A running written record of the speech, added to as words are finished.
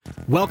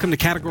Welcome to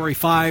Category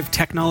 5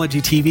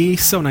 Technology TV.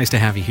 So nice to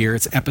have you here.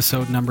 It's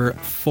episode number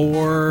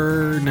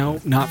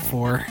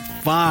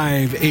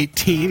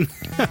 518.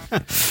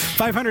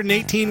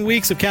 518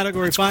 weeks of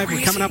Category 5.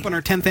 We're coming up on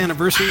our 10th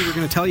anniversary. We're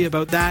going to tell you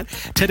about that.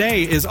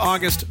 Today is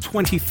August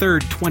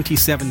 23rd,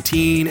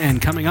 2017, and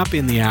coming up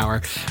in the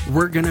hour,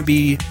 we're going to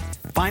be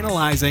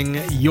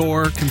finalizing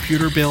your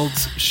computer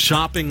build's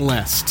shopping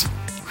list.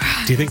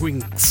 Do you think we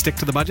can stick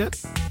to the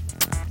budget?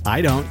 I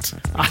don't.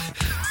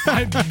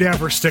 I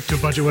never stick to a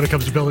budget when it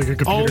comes to building a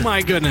computer. Oh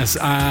my goodness.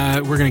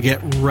 We're going to get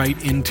right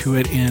into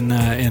it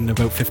in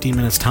about 15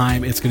 minutes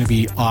time. It's going to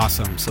be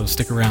awesome. So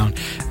stick around.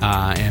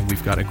 And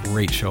we've got a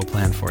great show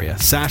planned for you.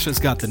 Sasha's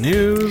got the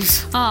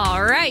news.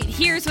 All right.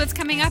 Here's what's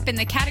coming up in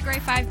the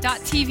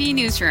Category5.tv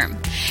newsroom.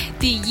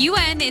 The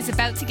UN is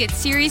about to get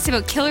serious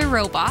about killer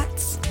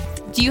robots.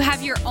 Do you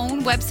have your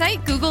own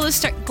website? Google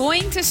is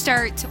going to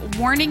start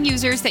warning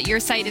users that your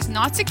site is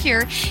not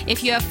secure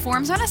if you have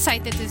forms on a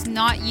site that does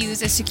not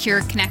use a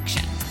secure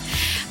connection.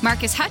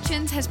 Marcus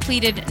Hutchins has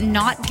pleaded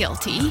not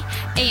guilty,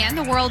 and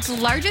the world's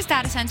largest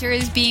data center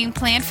is being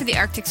planned for the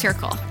Arctic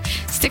Circle.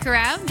 Stick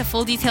around. The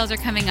full details are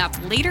coming up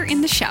later in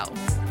the show.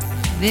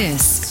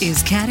 This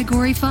is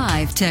Category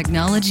 5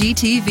 Technology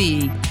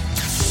TV.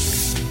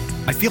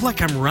 I feel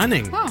like I'm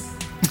running. Oh.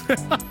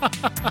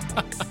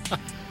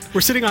 We're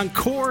sitting on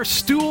Core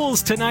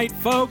Stools tonight,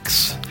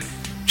 folks.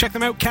 Check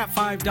them out,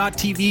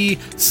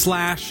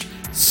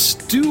 cat5.tv/stool.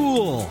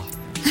 STOOL.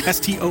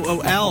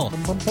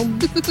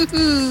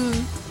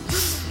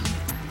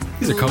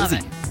 These are cozy.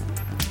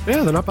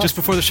 Yeah, they're not bad. Just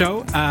before the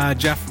show,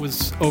 Jeff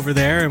was over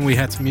there and we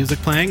had some music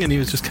playing and he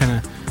was just kind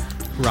of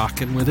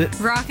rocking with it.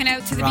 Rocking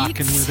out to the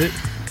Rocking beats. with it.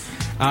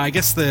 I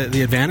guess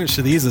the advantage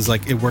to these is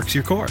like it works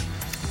your core.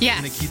 Yes.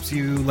 And it keeps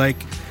you like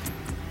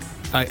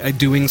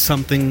doing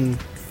something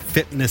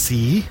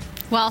fitnessy.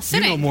 Well,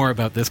 sitting. You know more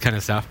about this kind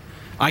of stuff.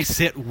 I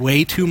sit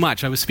way too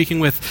much. I was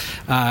speaking with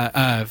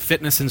a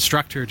fitness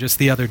instructor just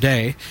the other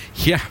day.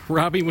 Yeah,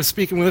 Robbie was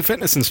speaking with a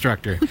fitness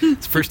instructor.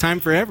 It's the first time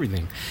for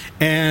everything.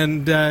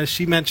 And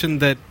she mentioned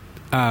that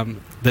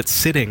that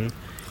sitting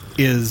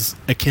is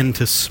akin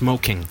to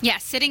smoking. Yeah,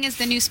 sitting is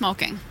the new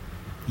smoking.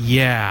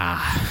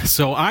 Yeah.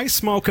 So I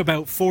smoke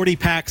about 40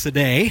 packs a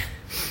day.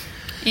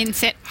 In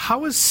sit.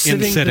 How is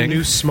sitting the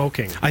new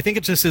smoking? I think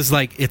it just is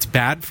like it's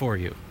bad for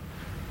you.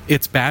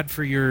 It's bad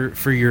for your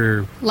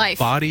life,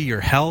 body,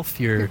 your health,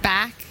 your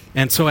back.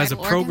 And so as a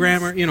vital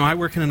programmer, organs. I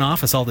work in an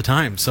office all the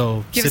time.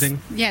 So sitting.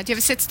 Do you have a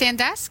sit-stand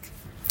desk?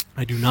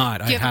 I do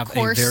not. I have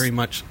a very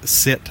much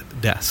sit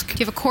desk. Do you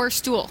have a core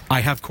stool? I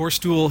have core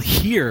stool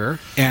here,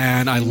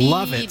 and I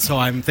love it. So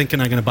I'm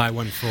thinking I'm going to buy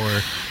one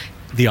for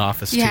the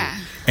office too.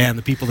 And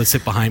the people that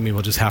sit behind me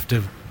will just have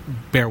to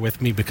bear with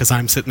me because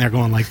I'm sitting there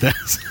going like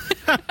this.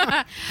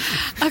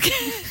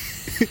 Okay.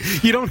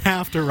 You don't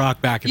have to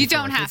rock back and forth. You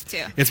don't have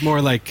to. It's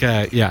more like,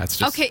 it's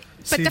just... Okay,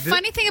 but the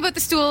funny thing about the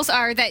stools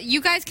are that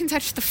you guys can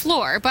touch the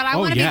floor, but I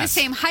want to be the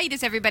same height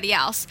as everybody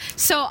else.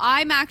 So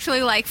I'm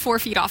actually like 4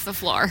 feet off the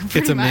floor.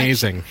 It's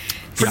amazing.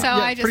 So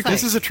I just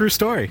this is a true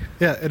story.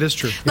 Yeah, it is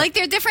true. Like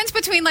there's a difference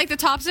between like the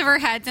tops of our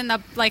heads and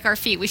our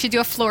feet. We should do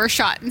a floor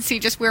shot and see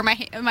just where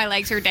my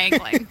legs are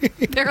dangling.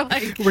 They're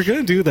like... We're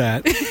going to do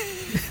that.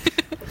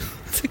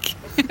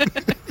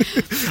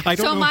 I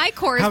don't know. My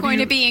core is going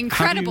to be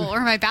incredible,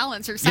 or my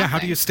balance or something. Yeah, how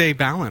do you stay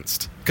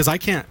balanced? Because I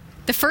can't.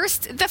 The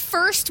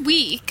first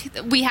week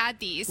we had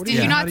these, did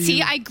you not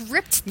see? I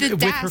gripped the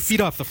desk. With her feet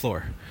off the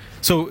floor.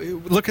 So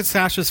look at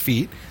Sasha's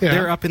feet. Yeah.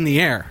 They're up in the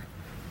air.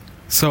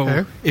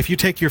 So if you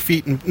take your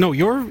feet and... No,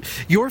 your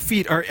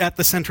feet are at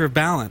the center of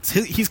balance.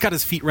 He's got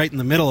his feet right in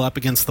the middle up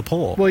against the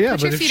pole. Well, yeah,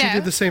 but if she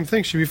did the same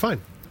thing, she'd be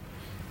fine.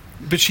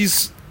 But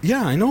she's...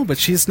 Yeah, I know, but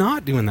she's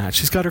not doing that.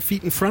 She's got her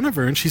feet in front of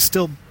her, and she's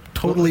still...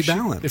 totally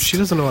balanced. If she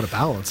doesn't know how to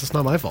balance, it's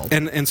not my fault.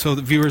 And so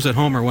the viewers at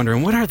home are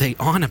wondering, what are they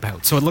on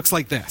about? So it looks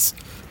like this.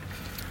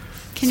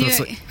 Can you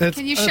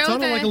show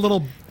like a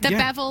little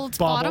beveled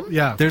bottom?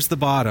 Yeah. There's the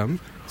bottom.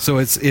 So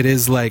it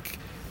is like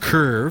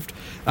curved,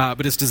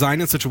 but it's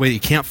designed in such a way that you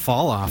can't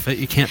fall off it.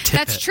 You can't tip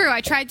That's true.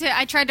 I tried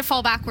to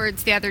fall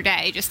backwards the other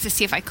day just to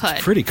see if I could.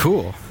 It's pretty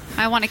cool.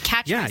 I want to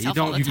catch myself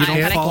all the time, you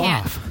don't but fall I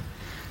can't. off.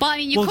 Well, I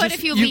mean, you could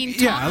if you lean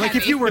top Yeah, like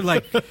heavy. if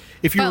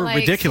you were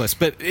ridiculous.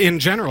 But in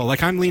general,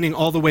 like I'm leaning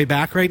all the way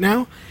back right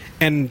now,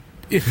 and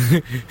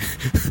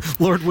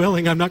Lord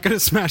willing, I'm not going to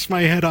smash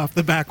my head off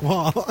the back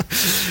wall.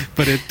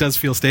 But it does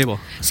feel stable.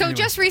 So anyway.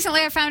 Just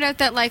recently, I found out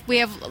that like we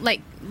have like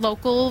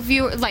local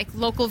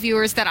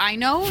viewers that I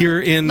know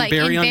here in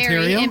Barrie,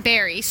 Ontario. In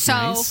Barrie. So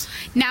nice.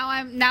 now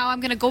I'm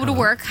going to go to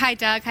work. Hi,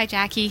 Doug. Hi,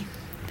 Jackie.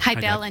 Hi,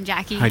 Bill Doug. and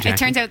Jackie. Hi, Jackie. It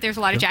turns out there's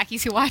a lot of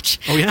Jackies who watch.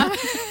 Oh yeah.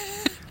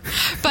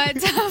 But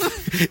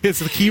it's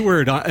the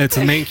keyword. It's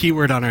the main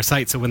keyword on our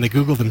site. So when they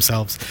Google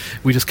themselves,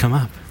 we just come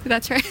up.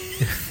 That's right.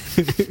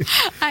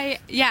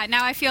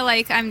 Now I feel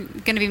like I'm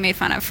going to be made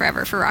fun of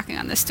forever for rocking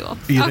on this stool.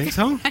 You think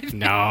so?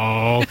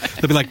 No.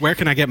 They'll be like, where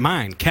can I get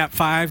mine?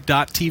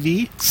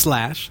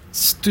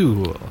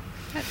 cat5.tv/stool.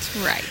 That's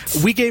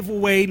right. We gave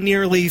away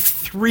nearly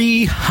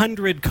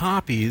 300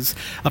 copies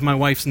of my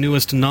wife's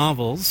newest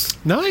novels.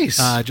 Nice.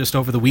 Just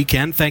over the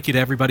weekend. Thank you to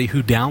everybody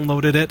who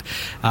downloaded it.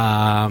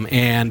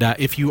 And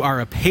if you are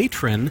a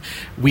patron,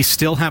 we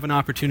still have an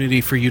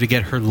opportunity for you to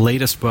get her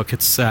latest book.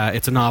 It's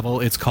a novel.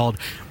 It's called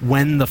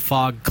When the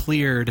Fog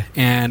Cleared.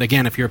 And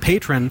again, if you're a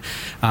patron,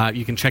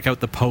 you can check out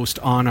the post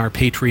on our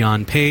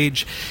Patreon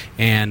page,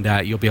 and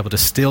you'll be able to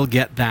still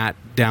get that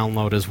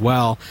download as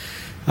well.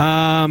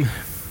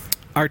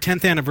 Our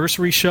 10th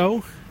anniversary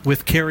show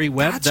with Carrie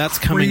Webb, that's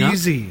coming up.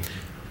 Crazy.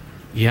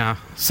 Yeah,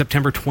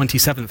 September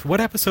 27th.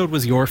 What episode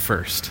was your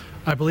first?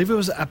 I believe it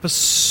was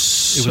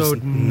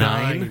episode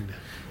 9.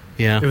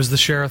 Yeah. It was the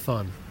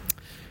Share-a-thon.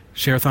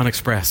 Share-a-thon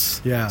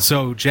Express. Yeah.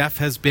 So Jeff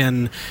has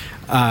been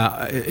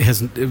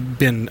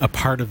a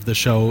part of the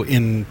show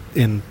in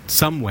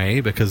some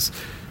way, because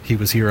he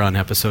was here on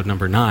epised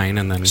number 9,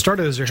 and then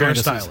Started as your joined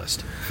us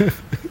hairstylist.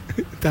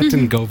 That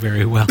didn't go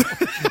very well.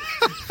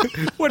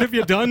 What have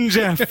you done,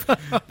 Jeff?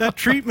 That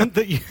treatment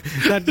that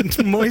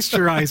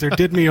moisturizer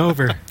did me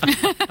over.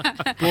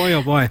 Boy,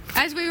 oh boy.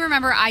 As we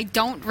remember, I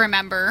don't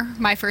remember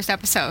my first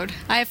episode.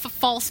 I have a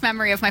false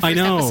memory of my first I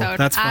know, episode.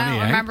 that's funny, I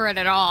don't remember it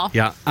at all.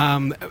 Yeah.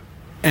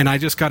 And I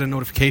just got a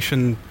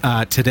notification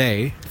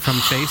today from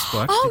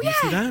Facebook. Oh, Did you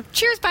see that?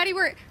 Cheers, buddy.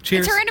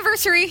 Cheers. It's our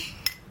anniversary.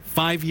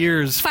 5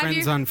 years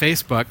friends on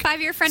Facebook.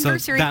 5-year So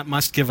friendversary. that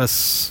must give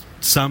us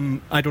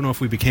some... I don't know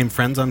if we became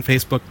friends on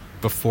Facebook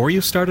before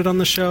you started on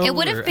the show. It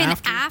would have or been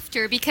after.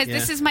 after, because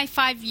this Yeah. is my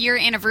 5-year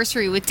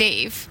anniversary with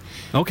Dave.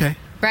 Okay.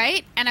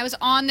 Right? And I was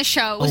on the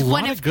show. It was A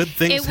lot of good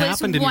things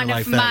happened in your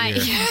life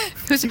that year.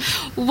 It was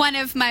one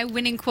of my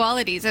winning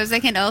qualities. I was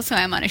like, and also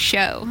I'm on a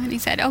show. And he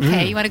said,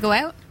 okay, you want to go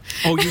out?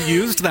 Oh, you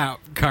used that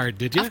card,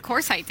 did you? Of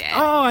course I did.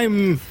 Oh,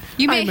 I'm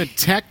may- a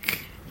tech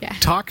Yeah.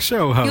 talk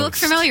show host. You look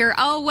familiar.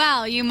 Oh,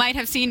 well, you might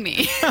have seen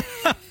me.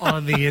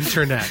 On the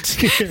internet.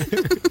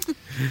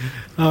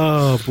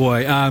 Oh,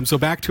 boy. So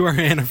back to our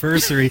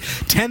anniversary,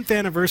 10th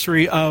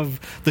anniversary of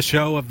the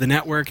show, of the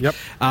network. Yep.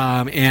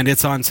 And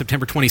it's on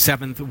September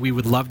 27th. We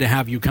would love to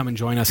have you come and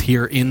join us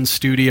here in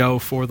studio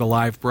for the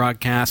live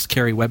broadcast.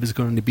 Carrie Webb is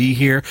going to be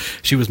here.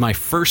 She was my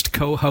first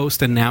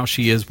co-host, and now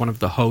she is one of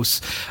the hosts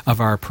of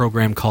our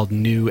program called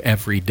New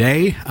Every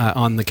Day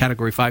on the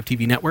Category 5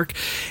 TV network.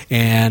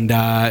 And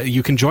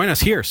you can join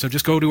us here. So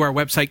just go to our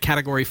website,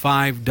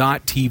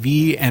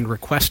 category5.tv, and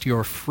request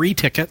your free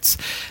tickets.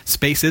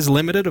 Space is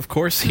limited, of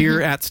course,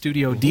 here at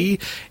Studio D,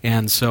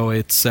 and so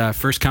it's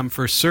first come,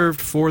 first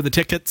served for the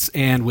tickets,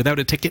 and without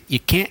a ticket, you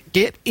can't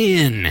get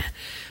in.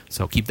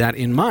 So keep that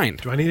in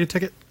mind. Do I need a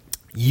ticket?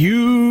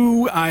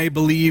 You, I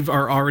believe,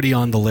 are already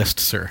on the list,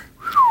 sir.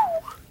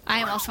 I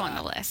am also on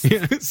the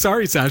list.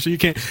 Sorry, Sasha, you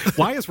can't.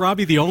 Why is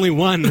Robbie the only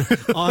one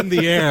on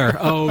the air?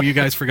 Oh, you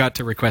guys forgot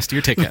to request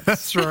your tickets.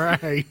 That's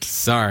right.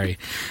 Sorry.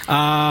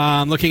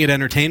 Looking at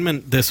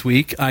entertainment this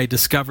week, I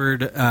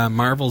discovered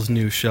Marvel's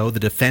new show, The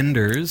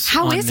Defenders,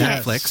 How on is it?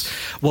 Netflix.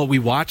 Well,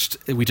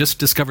 we just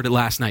discovered it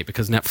last night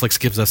because Netflix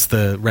gives us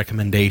the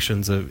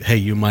recommendations of, hey,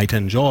 you might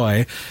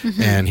enjoy,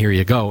 and here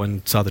you go,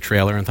 and saw the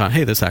trailer and thought,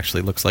 hey, this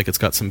actually looks like it's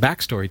got some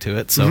backstory to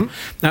it. So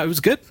now it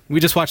was good. We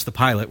just watched the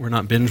pilot. We're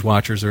not binge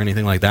watchers or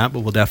anything like that,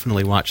 but we'll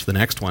definitely watch the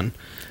next one.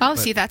 Oh,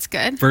 see, that's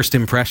good. First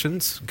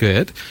impressions,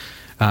 good.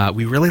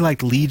 We really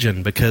liked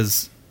Legion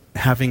because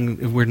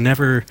we've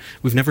never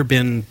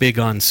been big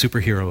on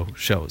superhero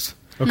shows.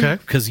 Okay.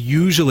 Because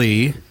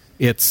usually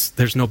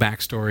there's no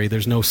backstory,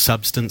 there's no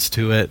substance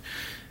to it.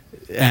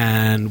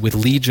 And with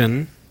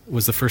Legion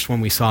was the first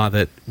one we saw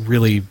that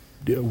really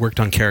worked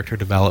on character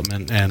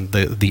development and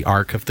the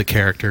arc of the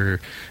character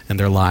and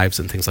their lives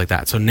and things like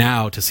that. So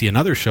now to see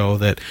another show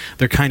that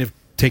they're kind of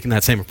taking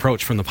that same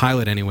approach from the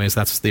pilot anyways,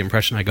 that's the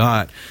impression I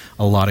got.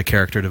 A lot of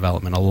character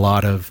development, a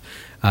lot of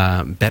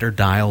better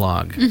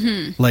dialogue.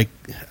 Like,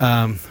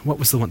 what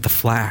was the one? The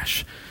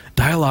Flash.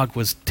 Dialogue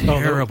was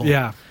terrible.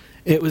 Yeah.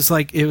 It was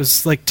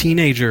like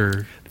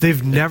teenager.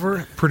 They've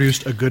never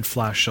produced a good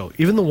Flash show.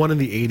 Even the one in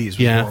the 80s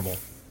was horrible.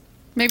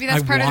 Maybe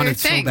that's I part of their wanted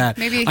thing. so bad.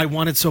 Maybe I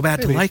wanted so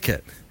bad to like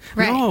it.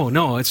 Right.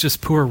 No, it's just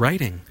poor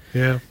writing.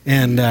 Yeah.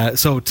 And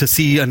so to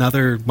see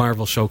another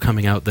Marvel show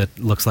coming out that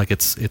looks like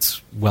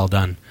it's well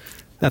done,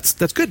 that's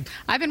good.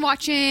 I've been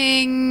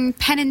watching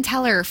Penn and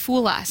Teller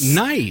Fool Us.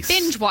 Nice.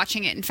 Binge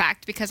watching it, in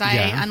fact, because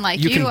Yeah.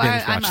 unlike You can you,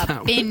 binge I'm watch that a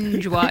one.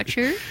 binge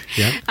watcher.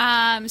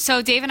 Yeah.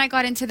 So Dave and I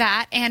got into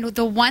that, and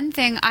the one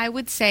thing I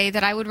would say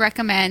that I would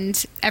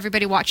recommend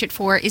everybody watch it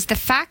for is the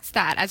fact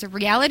that as a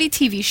reality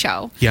TV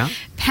show, Yeah.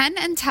 Penn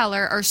and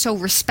Teller are so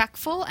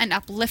respectful and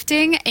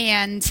uplifting,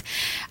 and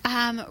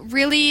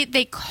really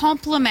they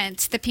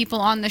compliment the people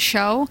on the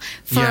show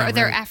for Yeah,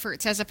 their right.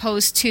 efforts, as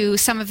opposed to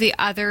some of the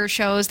other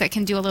shows that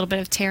can do a little bit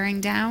of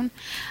tearing down.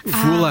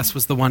 Fool Us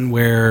was the one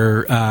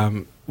where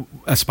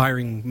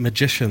aspiring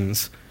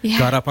magicians Yeah.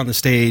 got up on the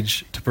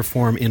stage to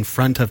perform in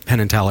front of Penn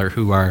and Teller,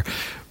 who are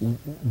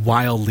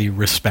wildly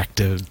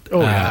respected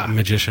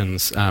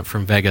magicians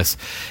from Vegas,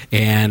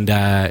 and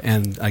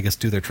I guess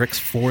do their tricks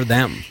for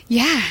them.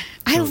 Yeah,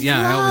 I So,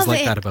 yeah, I always love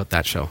like it. that about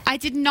that show. I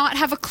did not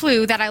have a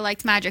clue that I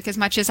liked magic as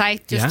much as I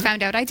just Yeah?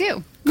 found out I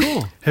do.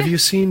 Cool. Have you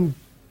seen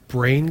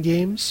Brain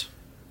Games?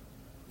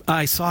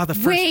 I saw the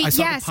first. Wait, I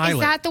saw yes. the pilot. Is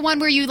that the one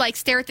where you like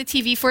stare at the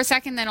TV for a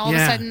second, then all of a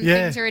Yeah. sudden Yeah.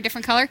 things are a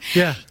different color?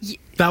 Yeah. Y-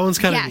 That one's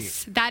kind of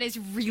Yes, that is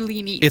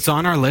really neat. It's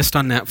on our list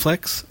on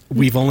Netflix.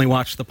 We've only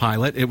watched the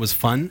pilot. It was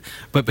fun,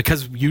 but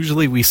because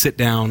usually we sit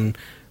down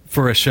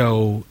for a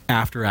show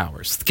after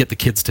hours, get the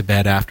kids to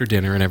bed after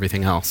dinner and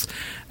everything else.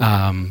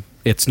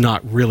 It's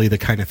not really the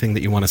kind of thing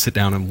that you want to sit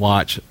down and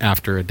watch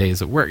after a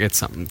day's at work. It's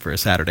something for a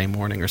Saturday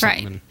morning or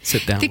something Right. and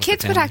sit down. The with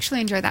kids would family.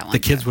 actually enjoy that one. The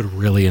kids would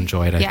really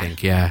enjoy it, I Yeah.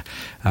 think. Yeah,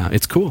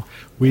 it's cool.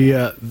 We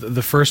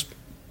the first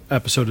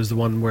episode is the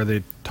one where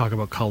they talk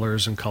about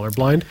colors and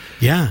colorblind.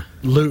 Yeah,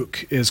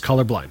 Luke is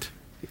colorblind.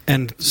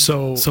 and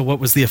So what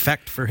was the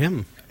effect for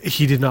him?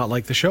 he did not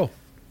like the show.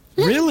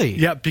 Really?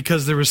 Yeah,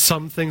 because there was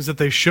some things that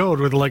they showed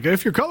where they're like,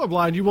 if you're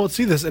colorblind, you won't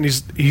see this, and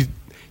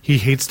he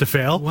hates to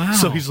fail. Wow.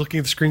 So he's looking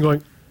at the screen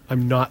going,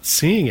 I'm not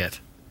seeing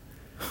it.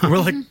 And we're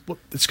like, well,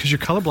 it's because you're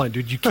colorblind,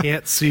 dude. You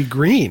can't see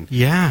green.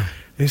 Yeah. And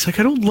he's like,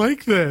 I don't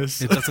like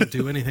this. It doesn't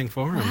do anything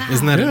for him.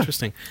 Isn't that Yeah.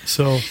 interesting?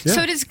 So yeah.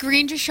 So does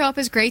green just show up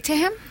as gray to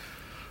him?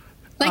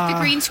 Like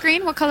the green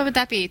screen? What color would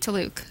that be to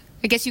Luke?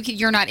 I guess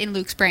you're not in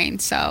Luke's brain,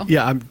 so.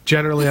 Yeah, I'm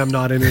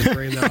not in his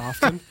brain that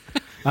often.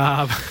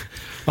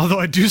 Although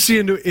I do see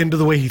into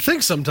the way he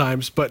thinks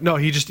sometimes, but no,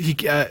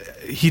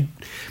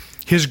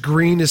 his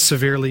green is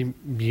severely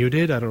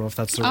muted. I don't know if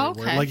that's the right Okay,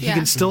 word. Like he yeah.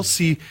 can still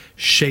see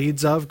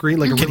shades of green,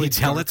 like a Can really you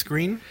tell dark- it's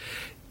green?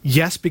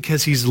 Yes,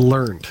 because he's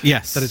learned.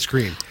 Yes. that it's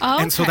green. Oh,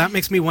 And so okay. that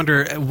makes me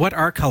wonder, what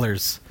are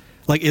colors?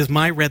 Like, is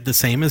my red the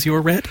same as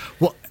your red?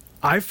 Well,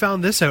 I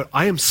found this out.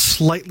 I am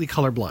slightly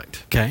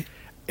colorblind. Okay.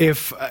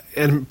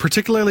 And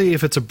particularly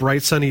if it's a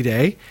bright sunny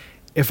day,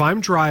 if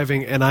I'm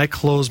driving and I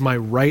close my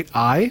right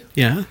eye,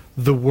 Yeah.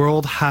 the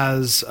world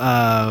has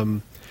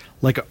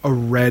like a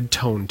red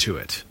tone to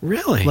it.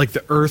 Really? Like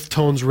the earth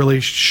tones really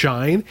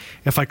shine.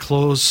 If I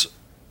close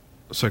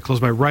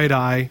my right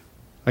eye,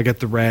 I get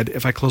the red.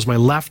 If I close my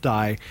left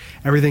eye,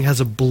 everything has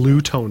a blue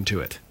tone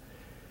to it.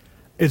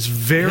 It's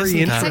very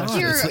Isn't that It's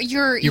interesting. like odd? It's like you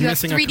you're have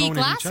missing a 3D cone in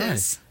each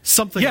glasses.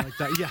 Something Yeah. like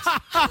that. Yes,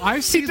 I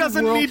see He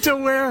doesn't the world, need to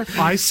wear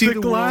I see the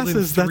the world in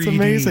glasses. That's 3D.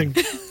 amazing.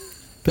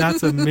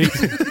 That's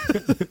amazing.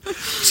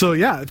 So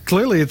yeah,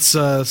 clearly it's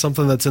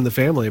something that's in the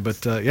family.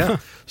 But yeah,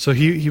 so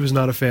he was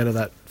not a fan of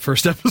that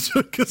first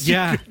episode. 'Cause he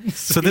Yeah. couldn't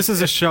So see this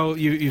is a show,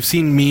 you've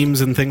seen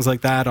memes and things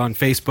like that on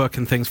Facebook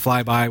and things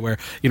fly by where,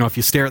 if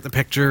you stare at the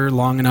picture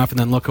long enough and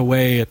then look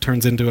away, it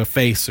turns into a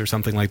face or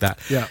something like that.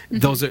 Yeah.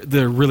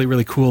 They're really,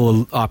 really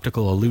cool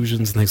optical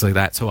illusions and things like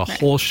that. So a Right.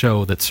 whole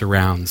show that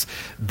surrounds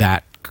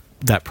that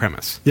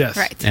premise. Yes.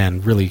 Right.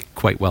 And really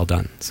quite well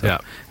done. So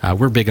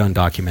we're big on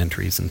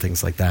documentaries and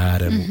things like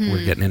that, and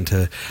we're getting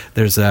into.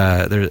 There's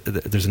a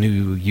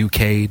new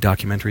UK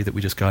documentary that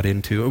we just got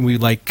into, and we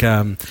like.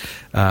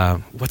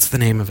 What's the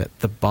name of it?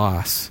 The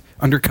Boss,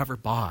 Undercover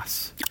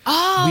Boss.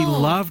 Oh. We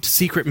loved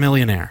Secret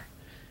Millionaire.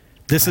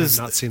 This I have is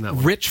not seen that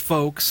one. rich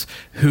folks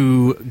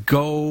who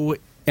go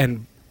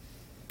and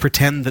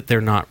pretend that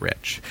they're not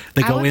rich.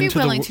 They I go would be into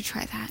willing the to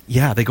try that.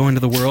 yeah, they go into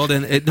the world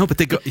and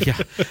they go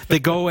they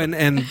go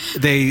and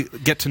they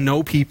get to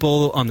know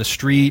people on the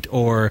street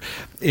or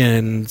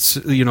in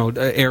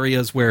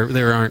areas where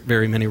there aren't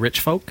very many rich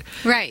folk.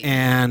 Right.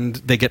 And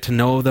they get to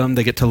know them,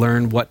 they get to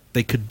learn what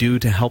they could do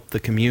to help the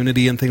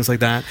community and things like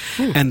that.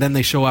 And then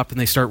they show up and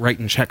they start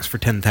writing checks for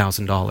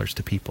 $10,000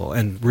 to people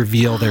and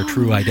reveal their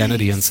true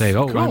identity and say,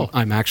 "Oh, Cool.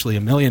 I'm actually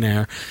a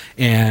millionaire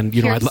and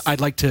Here's- I'd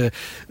like to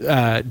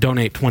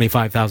donate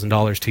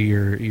 $25,000 to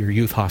your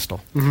youth hostel."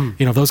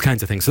 Those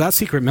kinds of things. So that's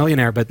Secret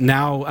Millionaire. But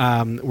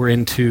now we're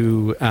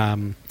into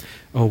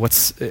what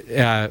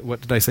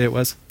did I say it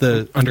was?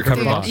 The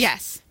Undercover Boss.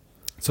 Yes.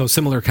 So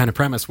similar kind of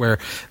premise where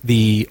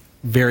the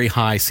very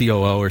high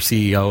COO or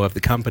CEO of the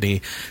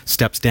company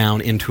steps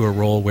down into a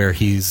role where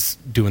he's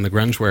doing the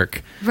grunge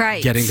work,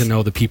 Right. getting to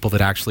know the people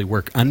that actually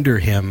work under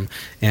him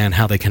and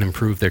how they can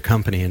improve their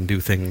company and do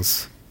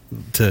things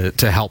to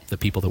help the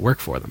people that work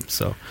for them.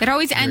 So It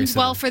always very ends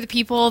similar. well for the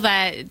people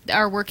that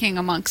are working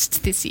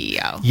amongst the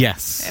CEO.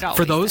 Yes, It always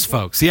for those does.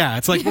 folks. Yeah,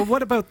 it's like, well,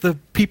 what about the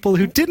people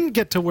who didn't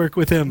get to work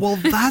with him? Well,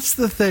 that's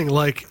the thing.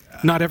 Like,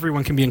 Not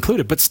everyone can be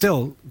included, but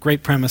still,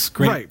 great premise,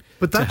 great. right.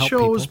 But to that help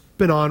show's people.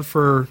 been on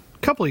for a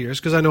couple of years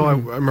because I know I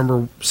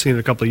remember seeing it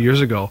a couple of years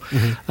ago.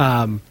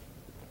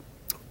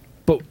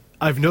 But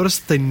I've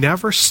noticed they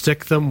never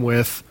stick them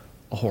with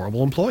a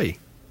horrible employee.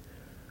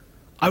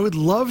 I would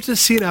love to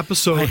see an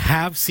episode. I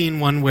have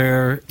seen one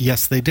where,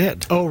 yes, they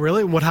did. Oh,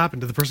 really? And what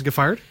happened? Did the person get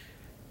fired?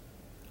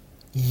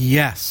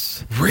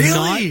 Yes.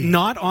 Really?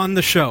 Not on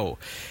the show.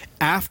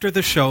 After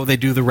the show, they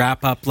do the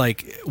wrap up,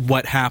 like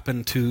what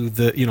happened to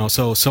the,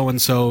 so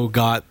and so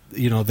got,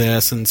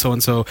 this, and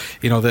so,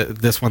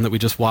 this one that we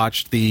just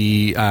watched,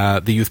 the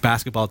youth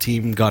basketball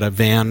team got a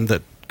van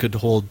that could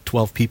hold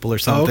 12 people or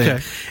something.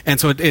 okay. And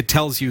so it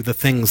tells you the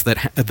things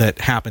that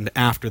happened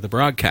after the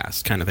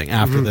broadcast kind of thing,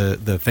 after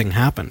the thing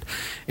happened.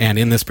 And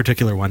in this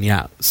particular one,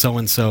 so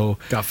and so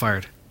Got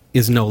fired.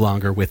 is no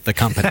longer with the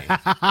company,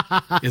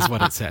 is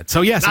what it said.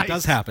 So yes, Nice. it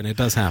does happen. It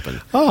does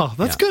happen. Oh,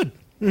 that's good.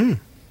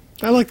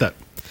 I like that.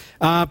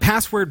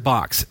 Password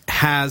Box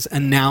has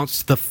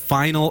announced the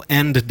final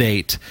end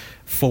date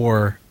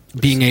for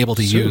being able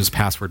to use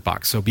Password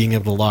Box, so being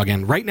able to log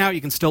in. Right now,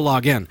 you can still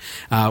log in.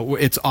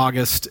 It's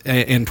August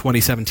in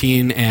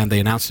 2017, and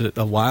they announced it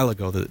a while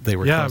ago that they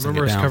were Yeah, I closing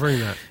remember it us down. covering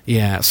that.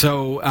 Yeah,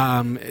 so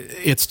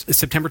it's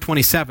September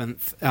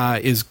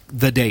 27th is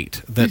the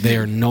date that they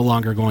are no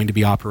longer going to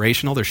be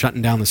operational. They're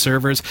shutting down the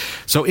servers.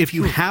 So if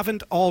you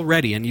haven't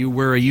already, and you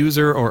were a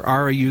user or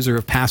are a user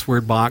of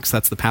Password Box,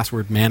 that's the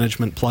password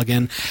management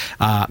plugin,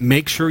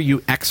 make sure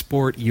you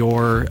export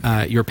your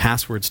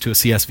passwords to a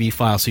CSV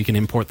file so you can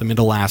import them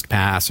into LastPass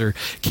or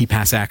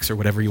KeePassX or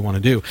whatever you want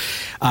to do.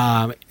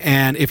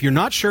 And if you're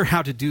not sure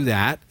how to do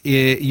that,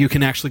 you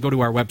can actually go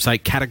to our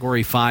website,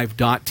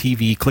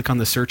 category5.tv, click on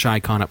the search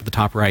icon up at the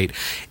top right,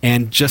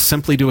 and just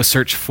simply do a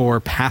search for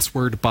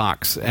Password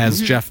Box.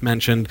 As Jeff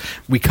mentioned,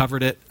 we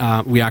covered it.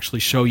 We actually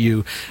show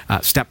you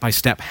step by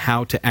step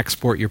how to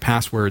export your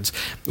passwords.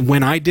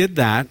 When I did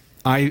that,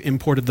 I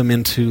imported them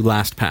into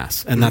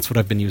LastPass, and that's what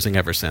I've been using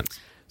ever since.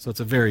 So it's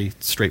a very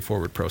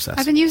straightforward process.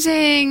 I've been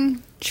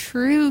using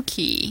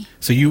TrueKey.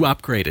 So you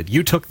upgraded.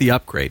 You took the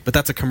upgrade, but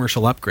that's a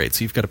commercial upgrade,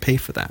 so you've got to pay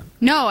for that.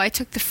 No, I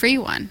took the free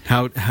one.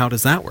 How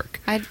does that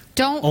work? I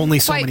don't Only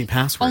so quite- many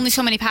passwords. Only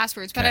so many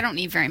passwords, but Okay. I don't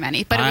need very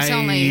many. But it was I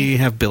only.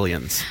 have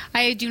billions.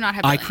 I do not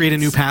have. I create a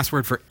new billions.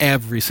 password for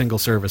every single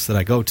service that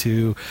I go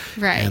to,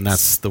 Right. and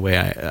that's the way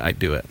I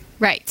do it.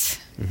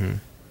 Right.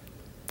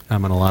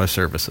 I'm on a lot of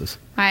services.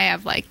 I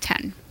have like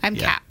 10. I'm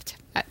Yeah. capped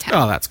at 10.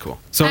 Oh, that's cool.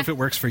 So if it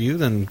works for you,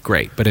 then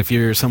great. But if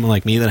you're someone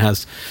like me that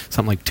has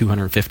something like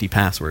 250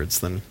 passwords,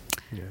 then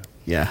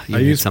yeah, you I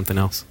need use- something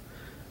else.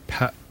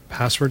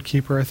 Password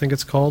Keeper, I think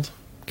it's called.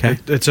 Okay.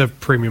 It's a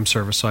premium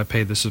service, so I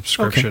paid the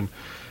subscription.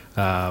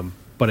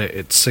 But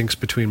it syncs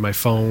between my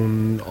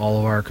phone, all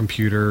of our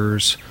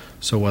computers.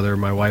 So whether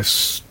my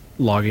wife's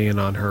logging in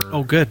on her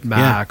good.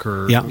 Mac Yeah.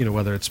 or Yeah.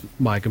 whether it's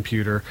my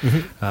computer,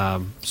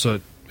 so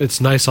it's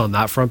nice on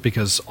that front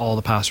because all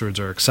the passwords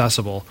are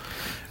accessible.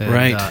 And,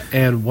 Right.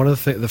 and one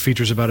of the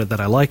features about it that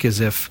I like is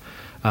if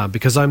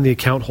because I'm the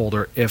account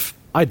holder, if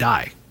I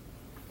die,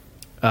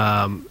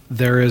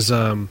 there is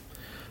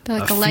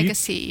like a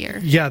legacy or.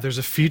 yeah, there's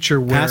a feature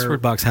where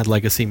Password Box had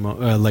legacy.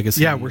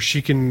 Legacy. yeah, where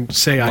she can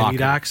say I Lock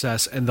need it.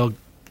 access, and they'll,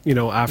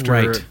 after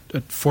Right.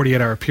 a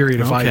 48-hour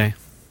period, if Okay.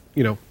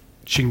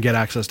 she can get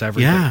access to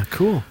everything. Yeah,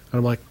 cool. And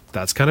I'm like,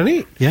 that's kind of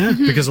neat. Yeah.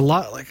 Because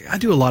I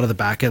do a lot of the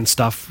back end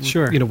stuff,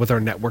 Sure. with our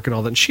network and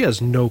all that. And she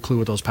has no clue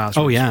what those passwords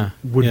Oh, yeah.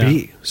 would Yeah.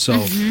 be.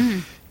 So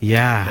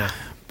Yeah.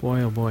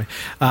 Boy, oh boy.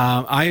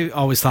 I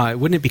always thought,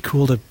 wouldn't it be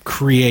cool to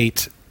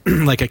create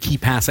like a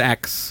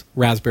KeePassX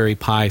Raspberry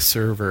Pi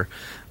server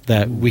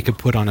that we could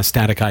put on a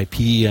static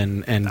IP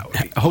and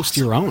host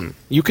your own?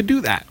 You could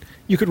do that.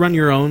 You could run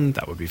your own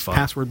That would be fun.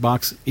 Password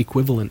Box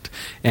equivalent.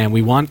 And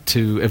we want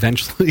to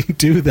eventually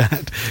do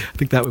that. I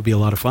think that would be a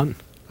lot of fun.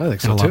 I think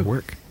And so a lot too. of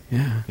work.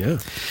 Yeah.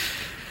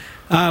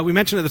 Yeah. We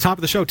mentioned at the top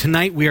of the show,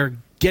 tonight we are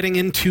getting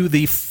into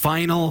the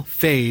final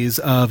phase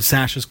of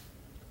Sasha's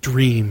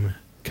dream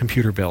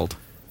computer build.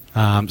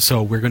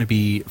 So we're going to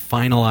be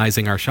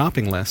finalizing our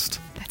shopping list.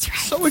 That's right.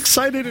 So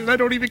excited, and I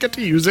don't even get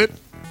to use it.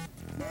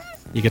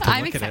 You get to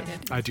I'm look at it.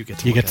 excited. I do get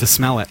to. You look get to at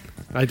smell it. it.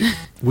 I do.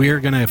 We're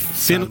going to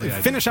Sadly, I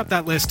do. finish up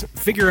that list,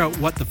 figure out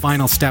what the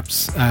final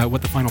steps,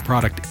 what the final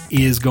product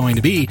is going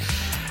to be,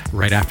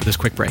 right after this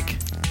quick break.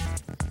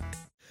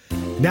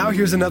 Now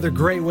here's another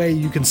great way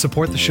you can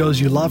support the shows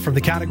you love from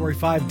the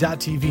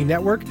Category5.tv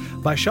network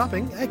by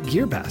shopping at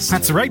GearBest.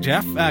 That's right,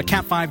 Jeff.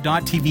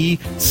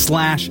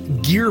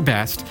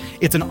 cat5.tv/GearBest.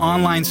 It's an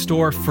online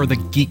store for the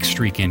geek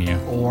streak in you.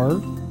 Or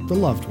the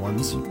loved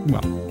ones.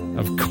 Well,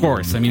 of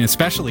course. I mean,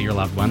 especially your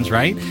loved ones,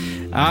 right?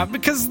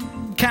 Because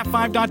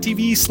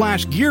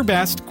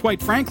cat5.tv/GearBest,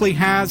 quite frankly,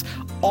 has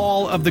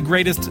all of the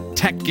greatest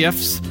tech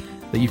gifts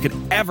that you could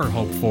ever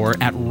hope for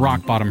at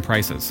rock bottom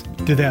prices.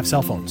 Do they have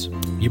cell phones?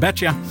 You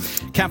betcha.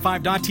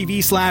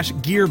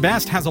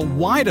 Cat5.tv/GearBest has a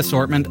wide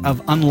assortment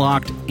of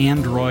unlocked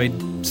Android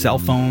cell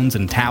phones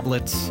and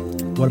tablets.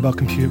 What about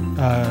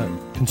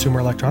consumer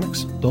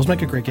electronics? Those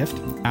make a great gift.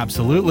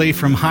 Absolutely.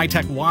 From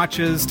high-tech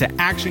watches to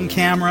action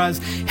cameras,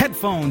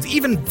 headphones,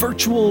 even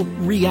virtual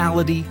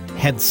reality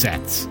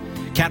headsets.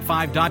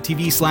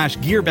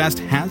 Cat5.tv/GearBest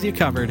has you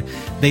covered.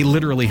 They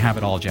literally have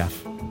it all, Jeff.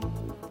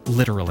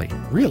 Literally.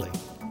 Really?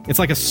 It's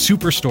like a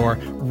superstore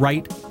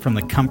right from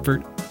the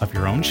comfort of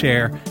your own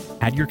chair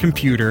at your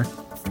computer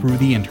through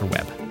the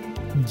interweb.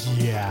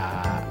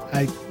 Yeah.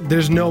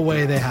 There's no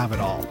way they have it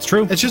all. It's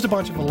true. It's just a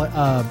bunch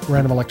of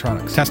random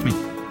electronics. Test me.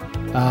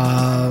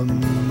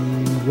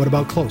 What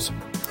about clothes?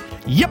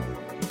 Yep.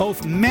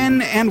 Both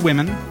men and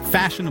women,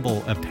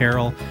 fashionable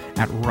apparel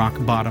at rock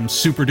bottom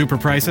super duper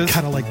prices.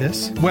 Kind of like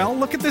this. Well,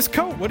 look at this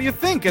coat. What do you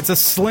think? It's a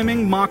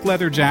slimming mock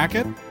leather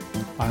jacket.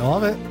 I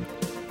love it.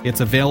 It's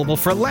available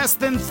for less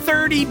than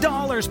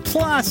 $30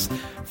 plus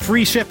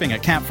free shipping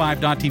at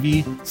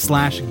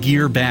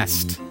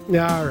cat5.tv/GearBest.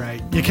 Yeah, all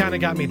right. You kind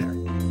of got me there.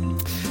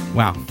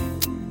 Wow.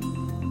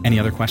 Any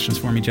other questions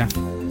for me, Jeff?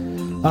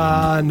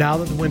 Now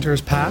that the winter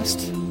has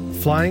passed,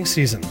 flying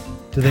season.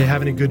 Do they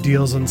have any good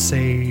deals on,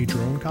 say,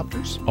 drone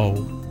copters?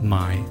 Oh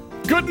my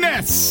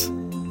goodness!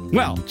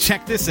 Well,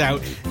 check this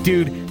out.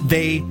 Dude,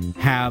 they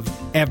have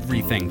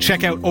everything.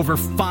 Check out over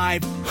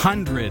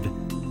 500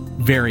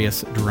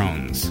 various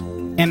drones.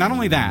 And not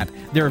only that,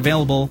 they're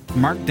available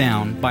marked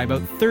down by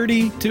about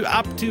 30 to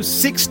up to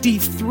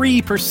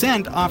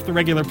 63% off the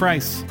regular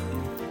price.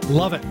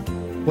 Love it.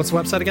 What's the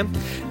website again?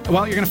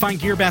 Well, you're going to find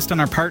GearBest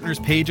on our partners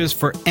pages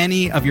for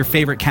any of your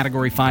favorite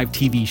Category 5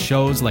 TV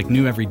shows like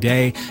New Every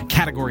Day,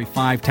 Category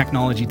 5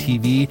 Technology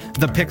TV,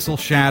 The Pixel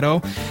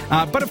Shadow.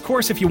 But of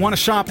course, if you want to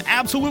shop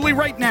absolutely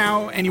right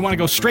now and you want to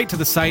go straight to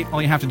the site,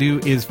 all you have to do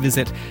is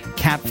visit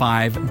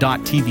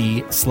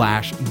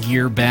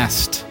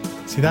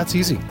cat5.tv/GearBest. See, that's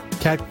easy.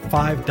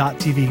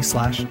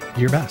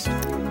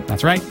 cat5.tv/GearBest.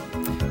 That's right.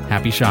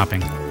 Happy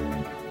shopping.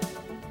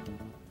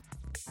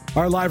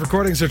 Our live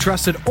recordings are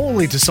trusted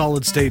only to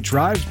solid-state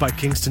drives by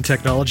Kingston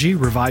Technology.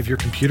 Revive your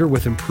computer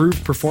with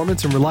improved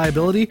performance and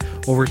reliability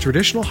over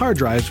traditional hard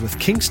drives with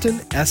Kingston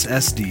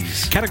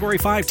SSDs. Category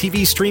 5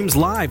 TV streams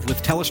live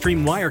with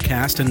Telestream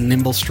Wirecast and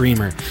Nimble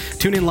Streamer.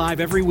 Tune in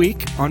live every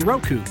week on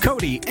Roku,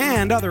 Kodi,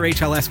 and other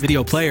HLS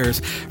video players.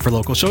 For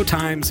local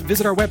showtimes,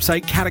 visit our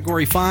website,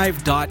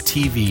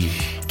 category5.tv.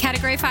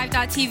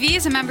 Category5.tv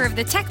is a member of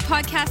the Tech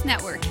Podcast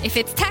Network. If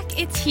it's tech,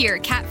 it's here.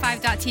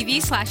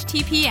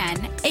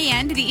 cat5.tv/TPN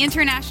and the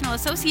International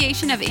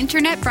Association of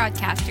Internet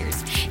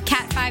Broadcasters.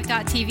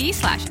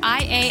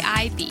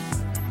 cat5.tv/IAIB.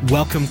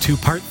 Welcome to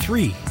part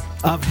 3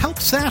 of Help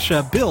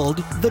Sasha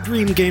Build the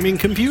Dream Gaming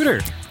Computer.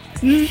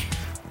 Thank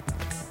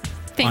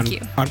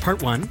you. On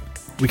part 1,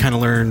 we kind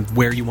of learned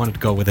where you wanted to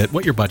go with it,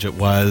 what your budget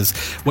was,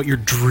 what your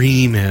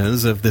dream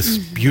is of this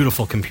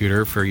beautiful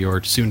computer for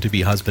your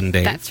soon-to-be husband,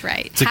 Dave. That's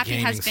right. It's a Happy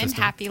gaming husband,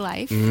 system. happy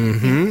life.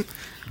 Mm-hmm.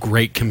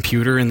 Great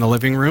computer in the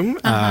living room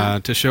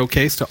to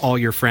showcase to all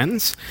your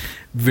friends.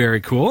 Very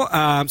cool.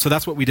 So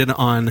that's what we did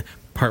on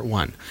part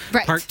 1.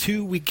 Right. Part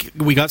 2, we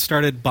got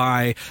started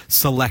by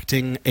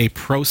selecting a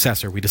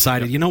processor. We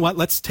decided, you know what,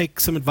 let's take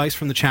some advice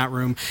from the chat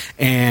room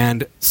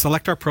and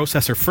select our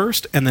processor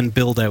first and then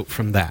build out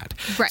from that.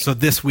 Right. So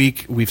this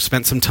week, we've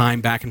spent some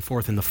time back and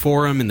forth in the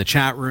forum, in the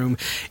chat room,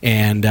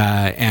 and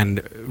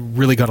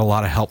really got a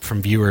lot of help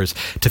from viewers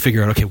to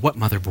figure out, okay, what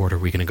motherboard are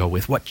we going to go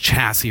with? What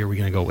chassis are we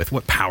going to go with?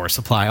 What power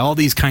supply? All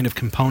these kind of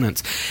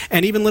components.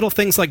 And even little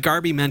things like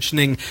Garby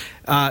mentioning,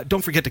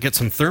 don't forget to get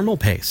some thermal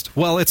paste.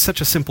 Well, it's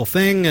such a simple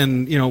thing,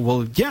 and, you know,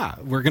 well, yeah,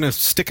 we're going to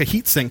stick a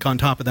heatsink on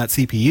top of that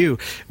CPU.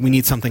 We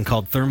need something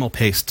called thermal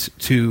paste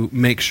to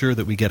make sure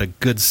that we get a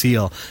good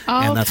seal,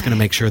 and that's going to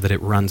make sure that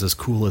it runs as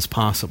cool as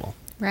possible.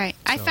 Right.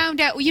 I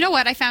found out, you know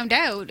what I found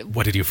out?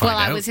 What did you find out?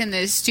 Well, I was in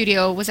the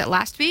studio, was it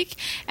last week?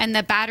 And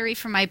the battery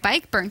for my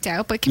bike burnt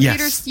out, but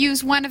computers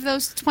use one of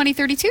those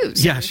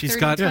 2032s. Yeah,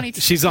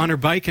 she's on her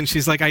bike and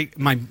she's like,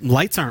 my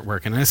lights aren't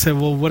working. And I said,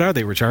 well, what are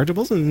they,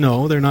 rechargeables? And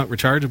no, they're not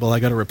rechargeable. I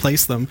got to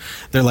replace them.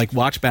 They're like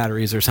watch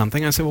batteries or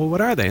something. I said, well,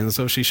 what are they? And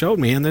so she showed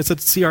me, and it's a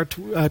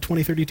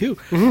CR2032.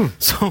 Mm-hmm.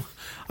 So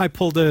I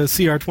pulled a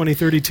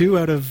CR2032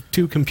 out of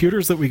 2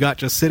 computers that we got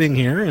just sitting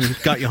here and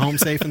got you home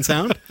safe and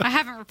sound. I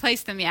haven't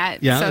repled them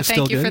yet, yeah, so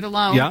thank you good. for the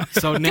loan. Yeah,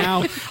 so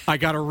now I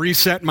got to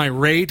reset my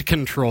RAID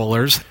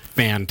controllers.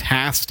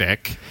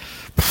 Fantastic.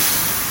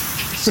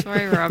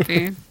 Sorry,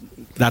 Robbie.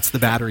 That's the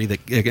battery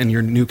and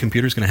your new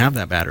computer is going to have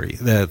that battery.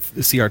 The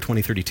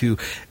CR2032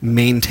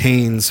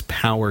 maintains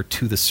power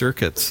to the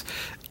circuits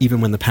even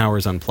when the power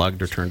is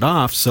unplugged or turned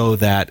off, so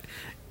that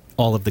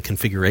all of the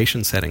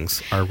configuration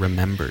settings are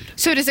remembered.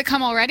 So does it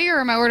come already,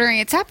 or am I ordering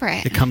it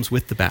separate? It comes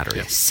with the battery.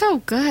 Yes. So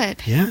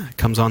good. Yeah, it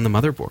comes on the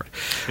motherboard.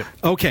 Yep.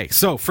 Okay,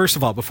 so first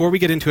of all, before we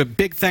get into it,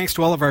 big thanks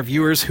to all of our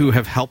viewers who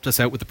have helped us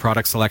out with the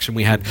product selection.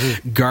 We had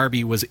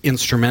Garby was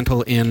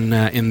instrumental in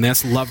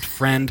this. Loved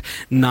Friend,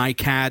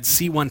 NICAD,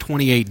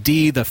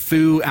 C128D, The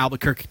Foo,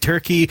 Albuquerque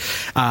Turkey,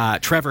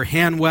 Trevor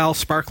Hanwell,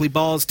 Sparkly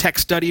Balls, Tech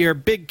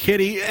Studier, Big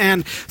Kitty,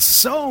 and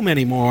so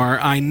many more.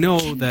 I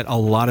know that a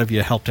lot of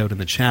you helped out in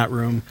the chat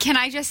room. Can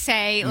I just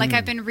say,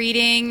 I've been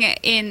reading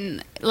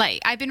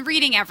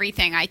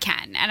everything I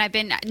can, and I've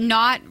been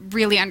not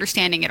really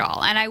understanding it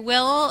all. And I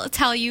will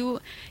tell you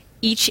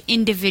each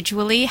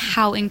individually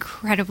how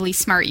incredibly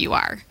smart you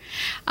are.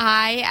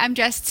 I am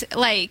just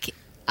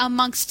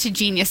amongst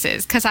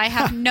geniuses, because I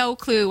have no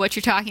clue what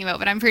you're talking about,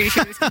 but I'm pretty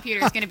sure this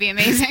computer is going to be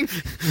amazing.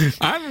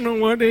 I don't know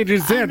what they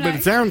just said, but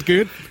it sounds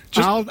good.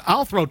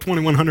 I'll throw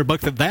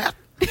 $2,100 at that.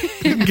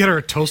 You can get her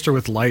a toaster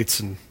with lights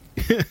and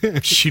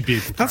she'd be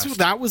impressed.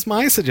 That was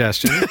my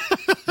suggestion.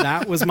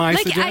 That was my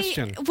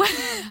suggestion.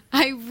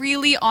 I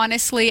really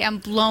honestly am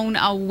blown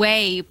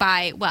away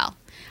by,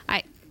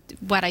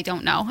 what I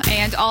don't know,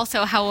 and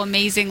also how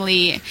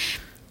amazingly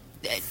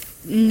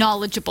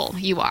knowledgeable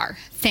you are.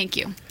 Thank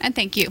you. And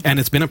thank you. And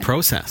it's been a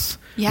process.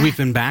 Yeah. We've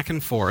been back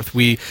and forth.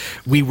 We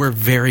were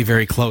very,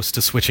 very close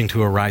to switching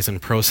to a Ryzen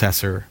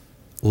processor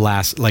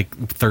last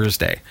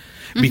Thursday.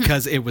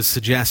 because it was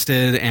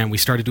suggested and we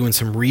started doing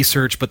some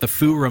research, but the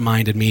foo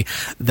reminded me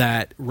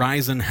that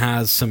Ryzen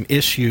has some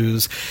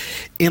issues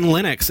in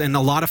Linux, and a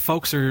lot of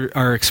folks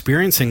are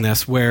experiencing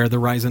this where the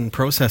Ryzen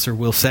processor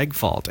will seg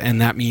fault,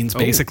 and that means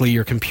basically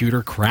your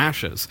computer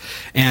crashes.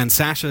 And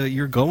Sasha,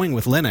 you're going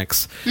with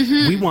Linux.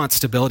 We want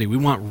stability. We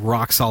want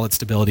rock solid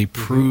stability,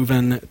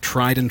 proven,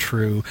 tried and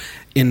true.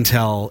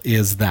 Intel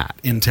is that.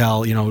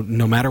 Intel,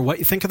 no matter what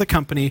you think of the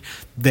company,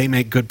 they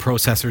make good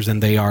processors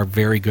and they are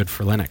very good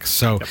for Linux.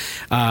 So,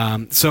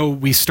 so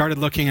we started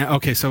looking at,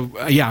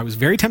 I was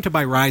very tempted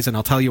by Ryzen.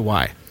 I'll tell you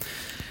why.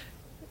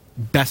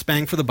 Best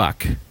bang for the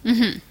buck.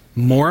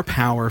 More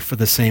power for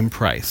the same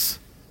price.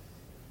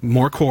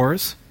 More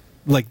cores,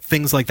 like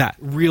things like that.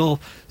 Real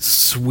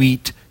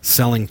sweet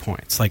selling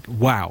points. Like,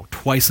 wow,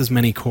 twice as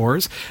many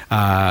cores,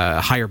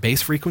 higher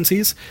base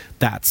frequencies.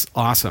 That's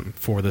awesome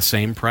for the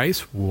same price.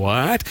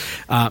 What?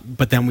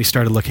 But then we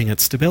started looking at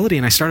stability,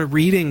 and I started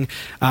reading,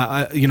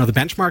 the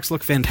benchmarks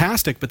look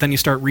fantastic, but then you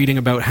start reading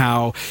about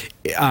how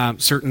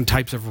certain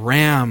types of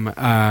RAM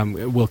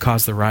will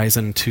cause the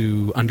Ryzen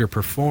to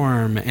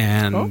underperform,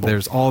 and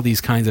there's all these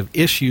kinds of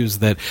issues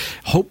that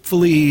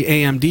hopefully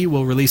AMD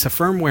will release a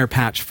firmware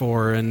patch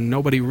for, and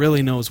nobody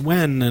really knows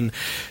when, and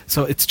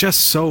so it's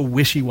just so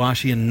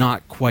wishy-washy and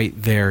not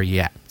quite there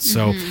yet.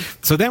 So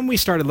then we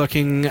started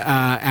looking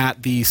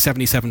at the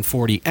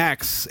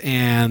 7740X,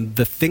 and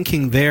the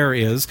thinking there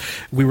is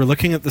we were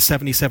looking at the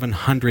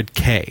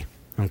 7700K.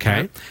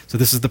 Okay? So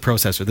this is the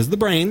processor. This is the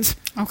brains.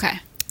 Okay.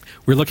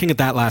 We were looking at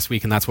that last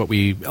week, and that's what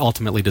we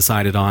ultimately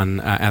decided on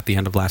at the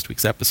end of last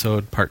week's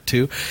episode, part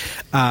 2.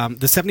 The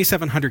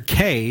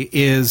 7700K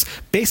is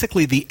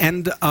basically the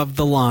end of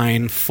the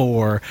line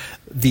for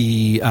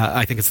the,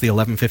 I think it's the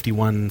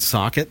 1151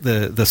 socket,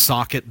 the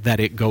socket that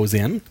it goes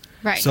in.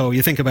 Right. So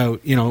you think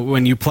about,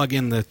 when you plug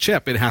in the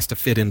chip, it has to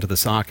fit into the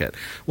socket.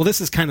 Well, this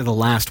is kind of the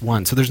last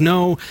one. So there's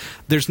no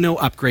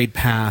upgrade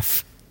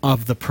path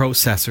of the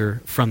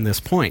processor from this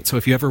point. So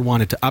if you ever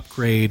wanted to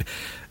upgrade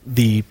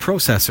the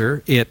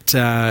processor,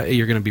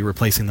 you're going to be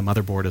replacing the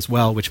motherboard as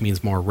well, which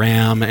means more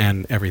RAM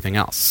and everything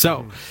else.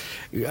 So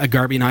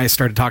Garby and I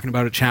started talking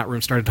about it, chat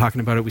room started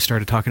talking about it, we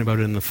started talking about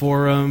it in the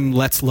forum.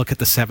 Let's look at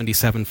the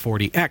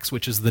 7740X,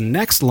 which is the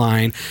next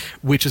line,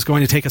 which is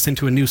going to take us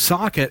into a new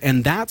socket,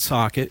 and that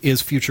socket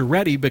is future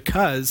ready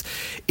because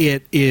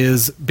it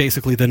is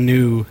basically the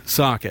new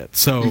socket.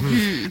 So,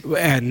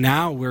 and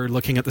now we're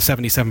looking at the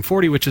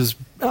 7740, which is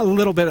a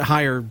little bit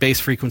higher base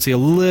frequency, a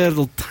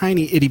little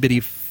tiny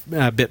itty-bitty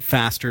bit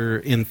faster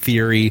in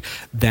theory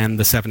than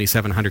the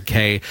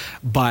 7700K,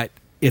 but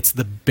it's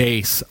the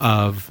base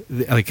of,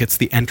 it's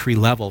the entry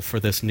level for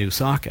this new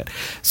socket.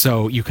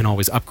 So you can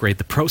always upgrade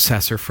the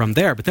processor from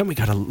there. But then we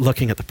got to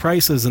looking at the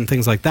prices and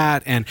things like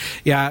that. And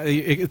yeah,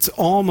 it's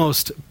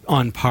almost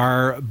on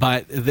par,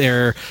 but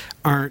there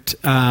aren't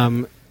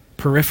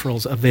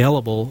peripherals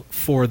available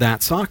for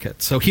that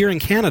socket. So here in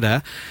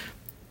Canada,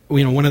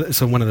 one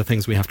of the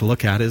things we have to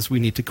look at is we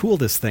need to cool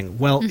this thing.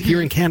 Well,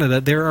 here in Canada,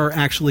 there are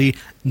actually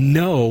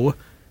no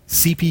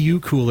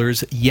CPU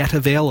coolers yet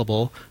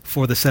available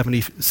for the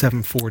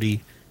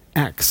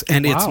 7740X,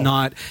 and it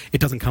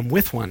doesn't come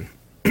with one.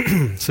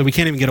 So we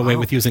can't even get away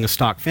with using a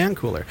stock fan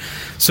cooler.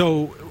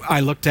 So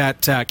I looked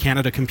at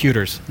Canada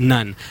Computers,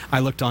 none.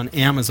 I looked on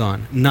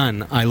Amazon,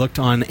 none. I looked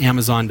on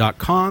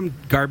Amazon.com.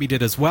 Garby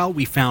did as well.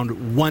 We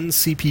found one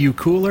CPU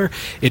cooler.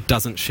 It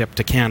doesn't ship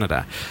to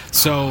Canada.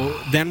 So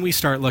then we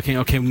start looking,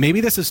 okay,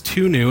 maybe this is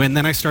too new. And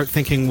then I start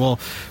thinking, well,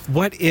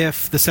 what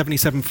if the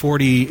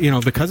 7740,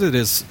 because it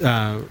is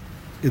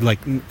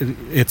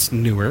it's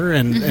newer,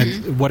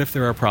 and what if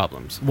there are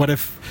problems? What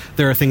if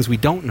there are things we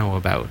don't know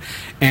about?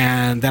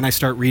 And then I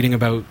start reading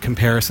about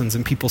comparisons,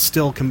 and people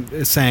still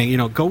saying,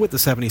 go with the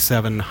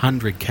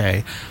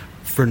 7700K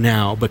for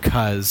now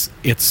because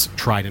it's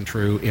tried and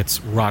true, it's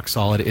rock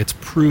solid, it's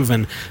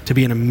proven to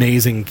be an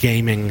amazing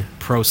gaming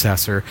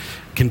processor,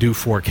 can do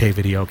 4K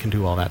video, can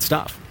do all that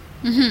stuff.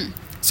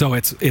 So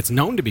it's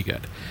known to be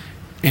good.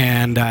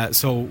 And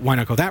so why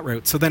not go that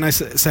route? So then I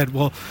said,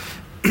 well,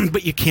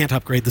 but you can't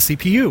upgrade the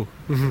CPU.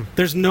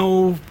 There's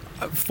no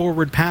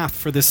forward path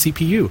for this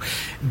CPU.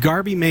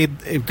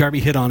 Garby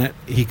hit on it.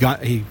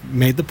 He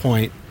made the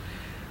point.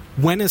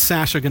 When is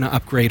Sasha going to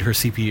upgrade her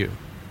CPU?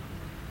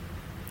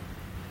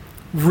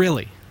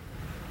 Really?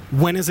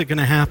 When is it going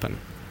to happen?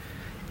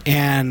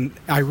 And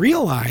I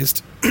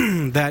realized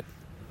that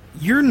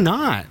you're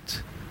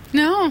not.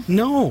 No.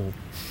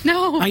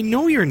 I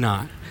know you're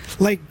not.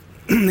 Like,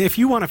 if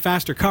you want a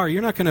faster car,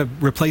 you're not going to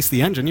replace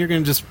the engine. You're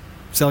going to just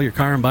sell your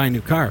car and buy a new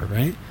car,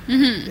 right?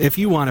 If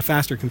you want a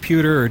faster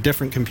computer or a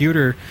different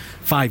computer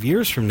 5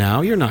 years from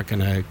now, you're not going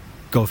to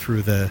go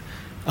through the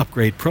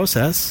upgrade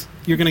process.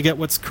 You're going to get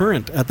what's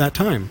current at that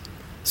time.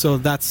 So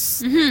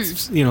that's,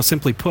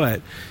 simply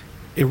put,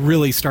 it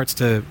really starts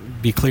to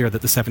be clear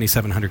that the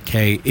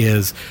 7700K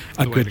is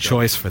a good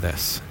choice for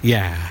this.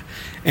 Yeah.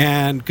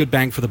 And good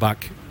bang for the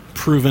buck.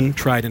 Proven,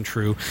 tried and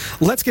true.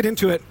 Let's get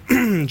into it.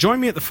 Join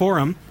me at the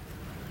forum,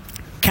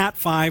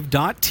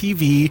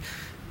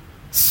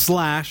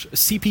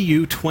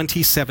 cat5.tv/CPU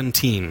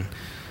 2017.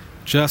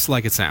 Just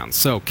like it sounds.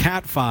 So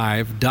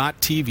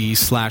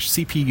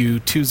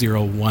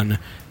cat5.tv/CPU201.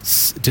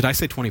 Did I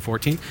say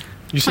 2014?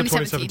 You said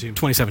 2017.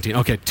 2017.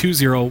 Okay,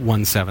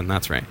 2017.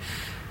 That's right.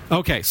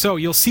 Okay, so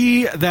you'll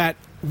see that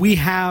we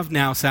have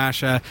now,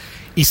 Sasha,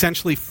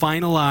 essentially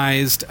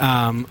finalized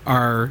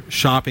our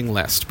shopping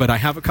list. But I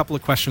have a couple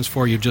of questions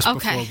for you just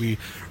before we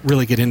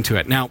really get into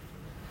it. Now,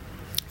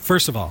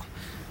 first of all,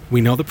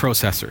 we know the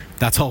processor.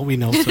 That's all we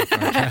know so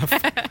far, Jeff.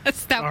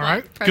 All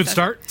right, good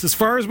start. It's as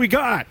far as we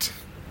got.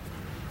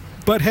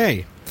 But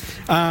hey,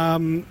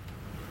 what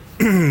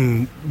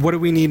do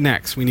we need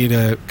next? We need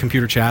a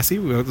computer chassis.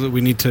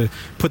 We need to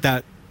put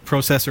that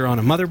processor on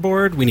a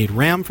motherboard. We need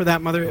RAM for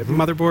that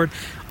motherboard.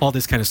 All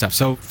this kind of stuff.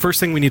 So first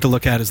thing we need to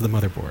look at is the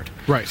motherboard.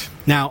 Right.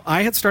 Now,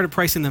 I had started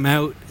pricing them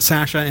out,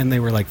 Sasha, and they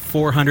were like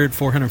 $400,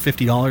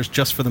 $450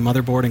 just for the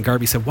motherboard. And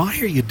Garby said, "Why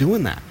are you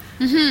doing that?"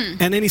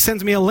 Mm-hmm. And then he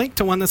sends me a link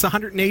to one that's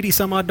 $180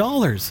 some odd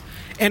dollars.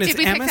 And Did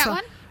we pick that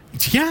one?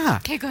 Yeah.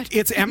 Okay, good.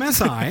 It's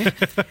MSI.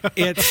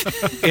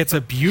 it's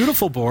a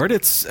beautiful board.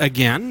 It's,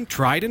 again,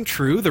 tried and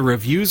true. The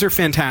reviews are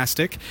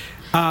fantastic.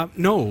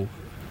 No,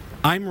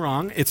 I'm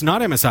wrong. It's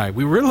not MSI.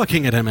 We were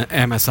looking at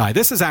MSI.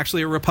 This is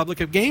actually a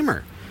Republic of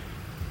Gamer.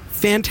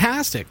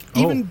 Fantastic.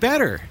 Even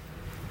better.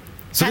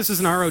 So this is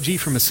an ROG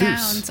from ASUS.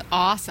 Sounds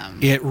awesome.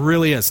 It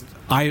really is.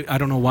 I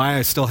don't know why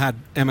I still had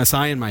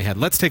MSI in my head.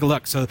 Let's take a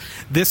look. So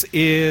this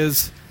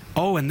is...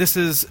 Oh, and this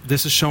is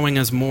showing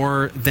us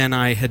more than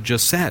I had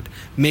just said.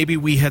 Maybe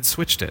we had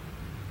switched it.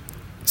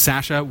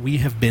 Sasha, we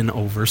have been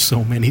over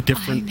so many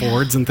different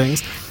boards and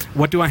things.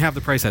 What do I have the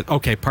price at?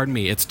 Okay, pardon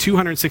me. It's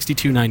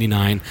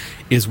 $262.99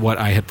 is what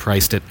I had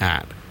priced it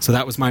at. So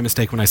that was my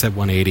mistake when I said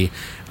 $180.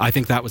 I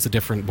think that was a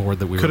different board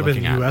that we were looking at. Could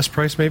have been US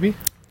price, maybe?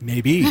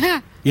 Maybe.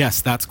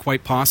 Yes, that's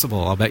quite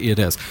possible. I'll bet you it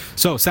is.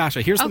 So,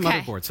 Sasha, here's the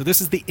motherboard. So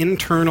this is the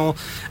internal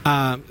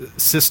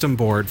system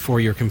board for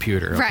your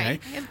computer. Okay.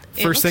 Right.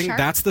 First thing,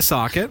 that's the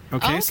socket.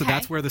 Okay, so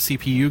that's where the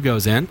CPU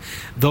goes in.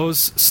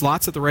 Those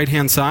slots at the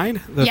right-hand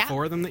side, the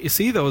four of them that you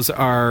see, those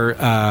are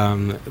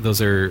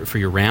for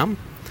your RAM.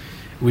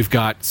 We've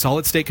got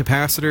solid-state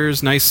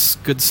capacitors, nice,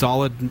 good,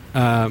 solid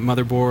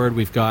motherboard.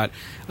 We've got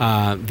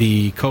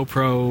the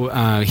CoPro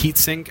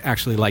heatsink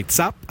actually lights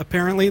up,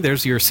 apparently.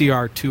 There's your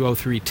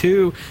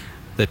CR2032,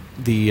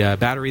 the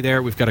battery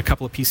there. We've got a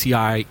couple of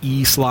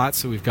PCIe slots,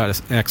 so we've got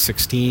an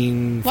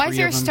X16. Why is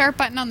there a start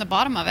button on the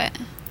bottom of it?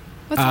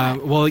 What's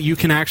that? Well, you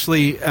can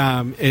actually...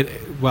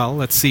 well,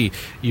 let's see.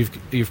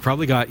 You've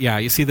probably got... Yeah,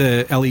 you see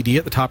the LED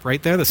at the top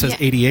right there that says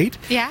 88?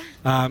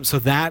 Yeah. So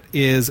that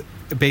is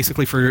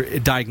basically for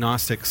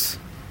diagnostics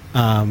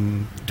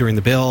during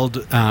the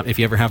build. If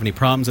you ever have any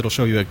problems, it'll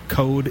show you a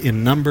code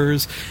in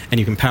numbers, and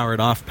you can power it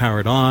off,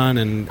 power it on,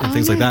 and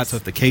things like that. So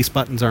if the case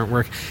buttons aren't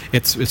working,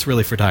 it's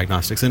really for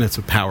diagnostics, and it's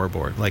a power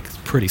board. Like, it's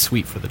pretty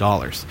sweet for the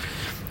dollars.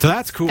 So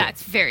that's cool.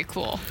 That's very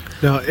cool.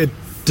 Now, it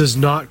does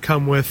not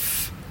come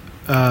with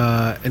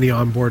any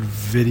onboard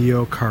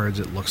video cards,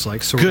 it looks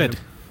like. So good.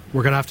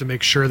 We're going to have to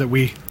make sure that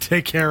we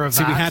take care of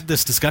that. See, we had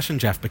this discussion,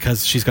 Jeff,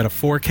 because she's got a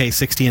 4K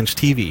 60-inch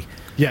TV.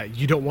 Yeah,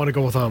 you don't want to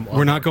go with onboard.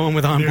 We're not going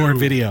with onboard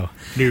video.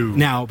 No.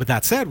 Now, but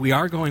that said, we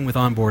are going with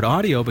onboard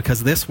audio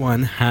because this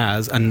one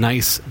has a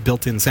nice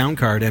built-in sound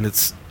card, and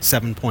it's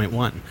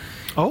 7.1.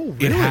 Oh,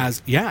 really?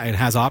 It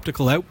has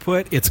optical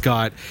output. It's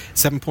got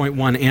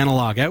 7.1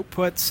 analog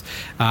outputs.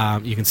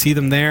 You can see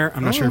them there.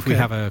 I'm not sure if we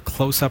have a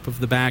close-up of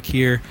the back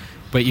here,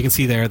 but you can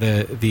see there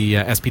the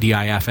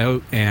SPDIF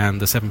out and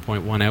the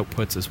 7.1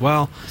 outputs as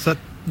well. Is that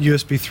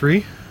USB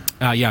 3?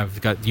 Yeah, we've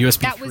got USB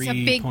 3.1 That was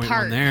a big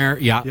part there.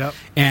 Yeah. Yep.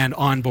 And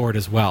onboard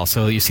as well.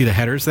 So you see the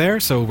headers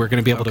there. So we're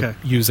going to be able to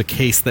use a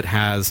case that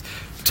has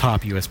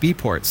top USB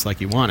ports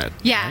like you wanted.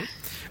 Yeah. Right?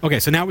 Okay,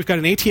 so now we've got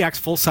an ATX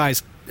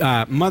full-size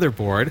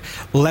motherboard.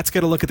 Let's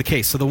get a look at the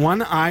case. So the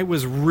one I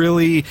was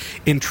really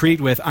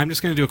intrigued with, I'm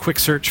just going to do a quick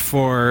search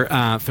for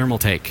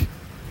Thermaltake.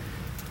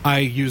 I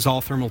use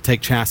all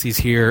Thermaltake chassis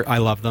here. I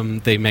love them.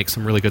 They make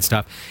some really good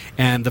stuff.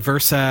 And the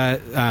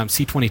Versa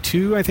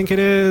C22, I think it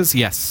is.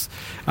 Yes.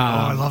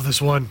 I love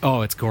this one.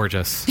 Oh, it's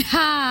gorgeous.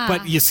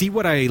 But you see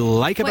what I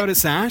like about it,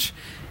 Sash?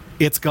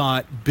 It's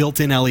got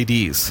built-in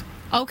LEDs.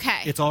 Okay.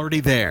 It's already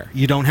there.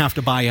 You don't have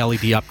to buy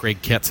LED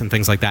upgrade kits and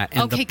things like that.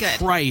 And the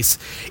price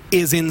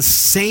is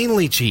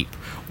insanely cheap.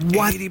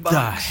 What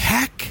the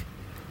heck?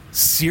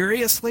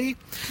 Seriously?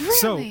 Really?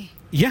 So,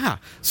 yeah.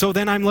 So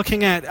then I'm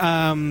looking at,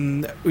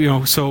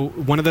 so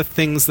one of the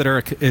things that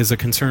is a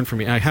concern for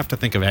me, I have to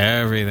think of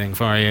everything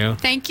for you.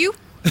 Thank you.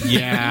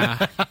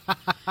 Yeah.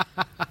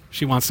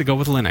 She wants to go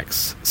with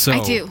Linux. So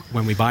I do.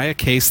 When we buy a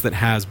case that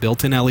has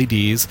built-in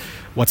LEDs,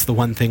 what's the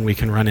one thing we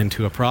can run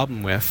into a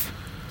problem with?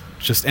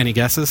 Just any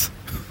guesses?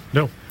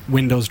 No.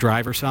 Windows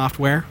driver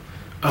software.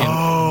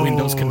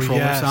 Windows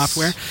controller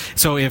software.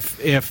 So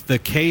if the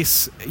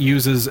case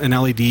uses an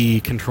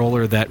LED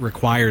controller that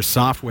requires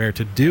software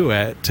to do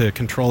it, to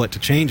control it, to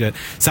change it,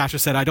 Sasha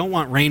said, I don't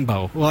want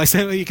rainbow. Well, I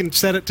said, well, you can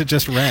set it to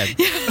just red.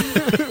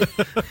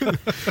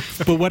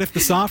 But what if the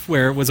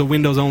software was a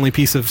Windows-only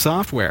piece of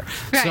software?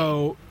 Right.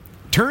 So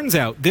turns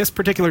out this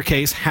particular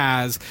case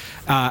has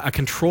a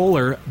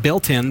controller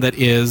built in that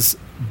is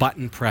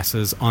button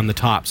presses on the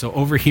top. So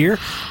over here,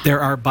 there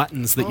are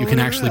buttons that you can look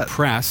at actually that.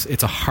 press.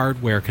 It's a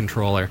hardware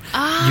controller.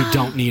 You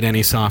don't need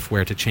any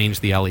software to change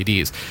the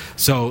LEDs.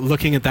 So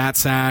looking at that,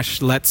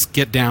 Sash, let's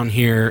get down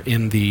here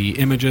in the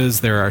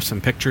images. There are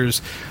some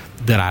pictures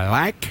that I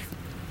like.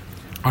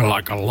 I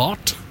like a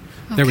lot.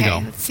 There we Okay, go.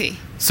 Let's see.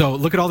 So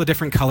look at all the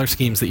different color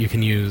schemes that you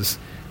can use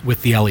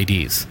with the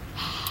LEDs.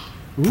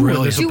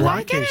 Brilliant. There's a Do I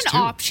black get case, an too.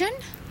 option?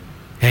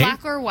 Hey?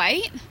 Black or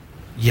white?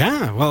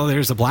 Yeah, well,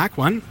 there's a black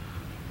one.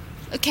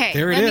 Okay.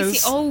 There it let me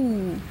is. see.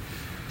 Oh.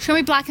 Show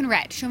me black and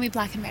red. Show me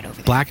black and red over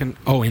there. Black and,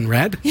 in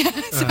red? There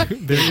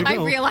you I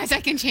go. realize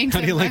I can change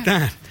How do you like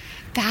that?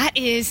 That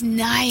is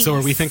nice. So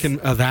are we thinking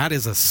that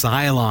is a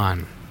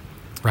Cylon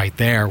right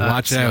there?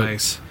 Watch That's out.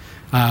 nice.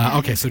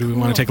 Okay, so do we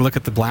want cool. to take a look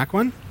at the black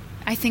one?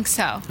 I think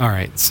so. All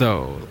right,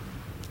 so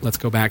let's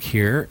go back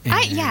here.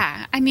 And,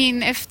 Yeah. I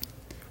mean, if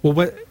Well,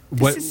 what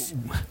this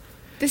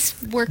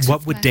works. what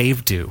with would my-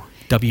 Dave do?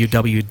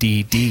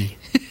 WWDD.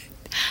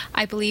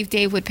 I believe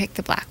Dave would pick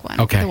the black one.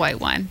 Okay. The white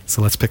one.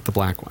 So let's pick the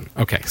black one.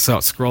 Okay, so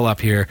scroll up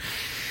here.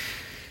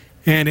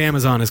 And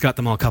Amazon has got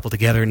them all coupled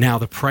together. Now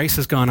the price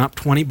has gone up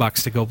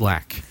 $20 to go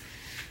black.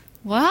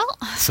 Well,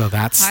 So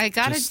that's I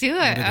gotta just do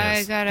what it. I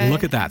is. gotta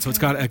Look at that. So it's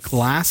got a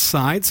glass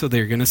side, so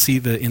they're going to see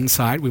the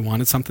inside. We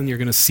wanted something you're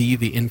going to see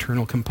the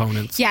internal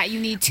components. yeah, you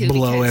need to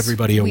Blow because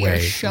everybody we are away,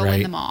 showing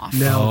right? them off.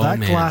 Now, Oh, that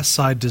man. glass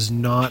side does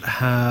not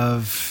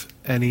have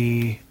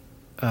any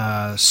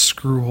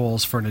screw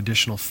holes for an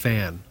additional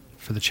fan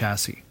for the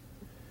chassis.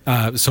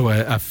 So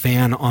a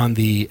fan on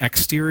the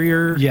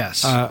exterior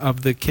Yes.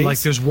 of the case? Like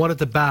there's one at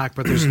the back,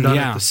 but there's none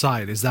Yeah. at the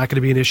side. Is that going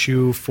to be an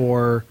issue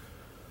for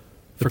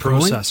the For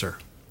cooling? processor?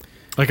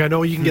 Like I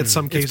know you can get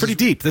some cases. It's pretty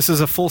deep. This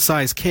is a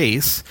full-size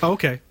case. Oh,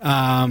 okay.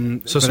 So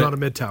it's but not a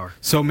mid tower.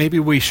 So maybe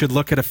we should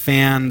look at a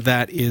fan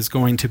that is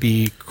going to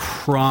be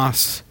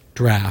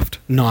cross-draft,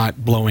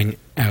 not blowing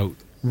out.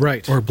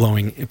 Right. Or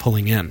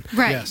pulling in.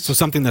 Right. Yes. So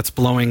something that's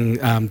blowing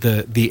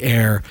the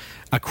air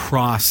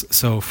across,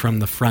 so from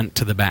the front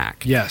to the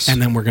back. Yes. And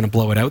then we're going to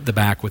blow it out the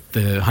back with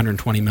the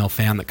 120 mil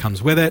fan that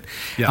comes with it.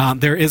 Yeah.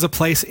 There is a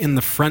place in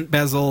the front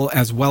bezel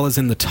as well as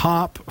in the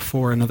top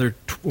for another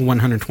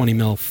 120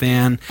 mil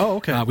fan. Oh,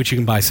 okay. Which you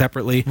can buy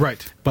separately.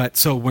 Right. But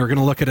so we're going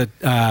to look at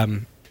a.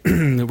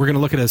 We're going to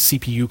look at a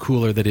CPU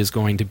cooler that is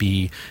going to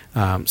be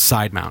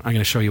side mount. I'm going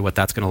to show you what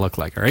that's going to look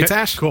like. All right, Okay,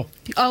 Sash? Cool.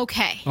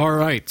 Okay. All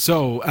right.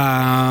 So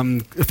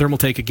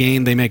Thermaltake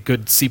again, they make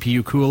good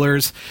CPU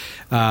coolers.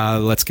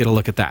 Let's get a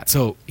look at that.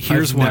 So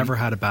here's I've one. never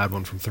had a bad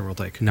one from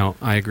Thermaltake. No,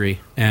 I agree.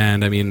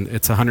 And I mean,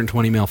 it's a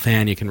 120 mil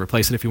fan. You can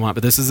replace it if you want.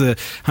 But this is a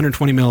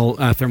 120 mil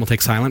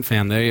Thermaltake silent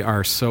fan. They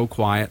are so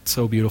quiet,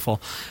 so beautiful.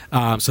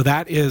 So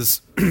that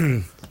is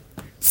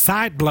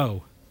side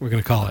blow, we're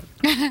going to call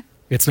it.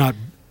 It's not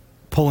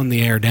pulling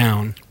the air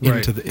down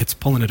Right. into it's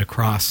pulling it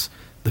across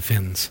the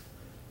fins.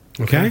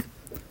 Okay?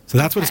 So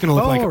that's what it's going to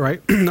look Oh, like all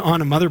right.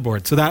 on a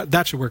motherboard. So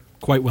that should work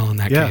quite well in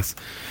that Yeah. case.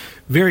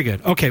 Very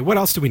good. Okay, what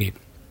else do we need?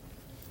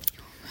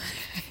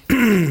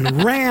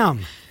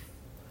 RAM.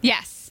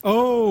 Yes.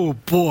 Oh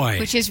boy.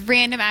 Which is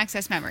random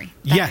access memory.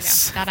 That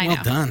Yes. I know. That I know.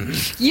 Well done.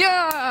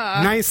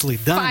 Yeah. Nicely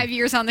done. 5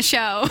 years on the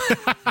show.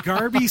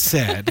 Garby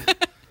said,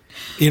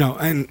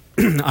 and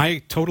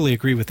I totally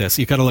agree with this.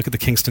 You got to look at the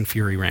Kingston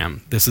Fury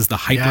RAM. This is the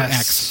HyperX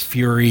Yes.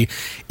 Fury.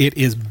 It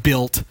is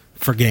built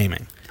for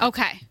gaming.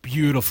 Okay.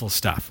 Beautiful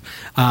stuff.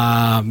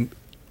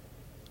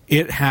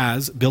 It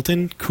has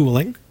built-in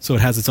cooling, so it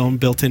has its own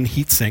built-in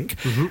heat sink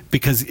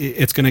because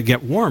it's going to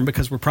get warm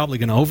because we're probably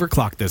going to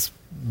overclock this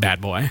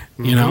bad boy,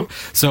 you know?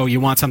 So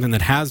you want something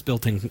that has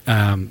built-in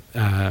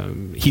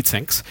heat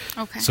sinks.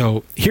 Okay.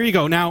 So here you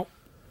go. Now,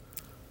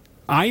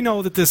 I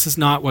know that this is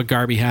not what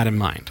Garby had in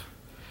mind.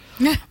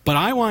 But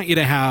I want you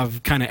to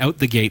have kind of out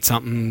the gate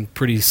something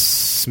pretty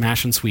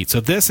smash and sweet. So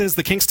this is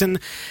the Kingston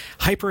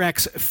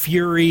HyperX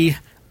Fury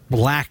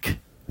Black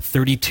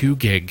 32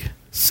 gig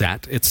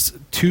set. It's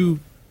two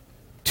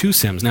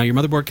SIMs. Now your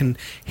motherboard can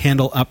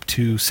handle up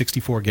to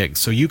 64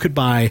 gigs. So you could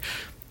buy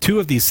two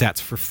of these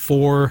sets for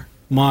 4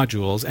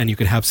 modules and you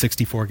could have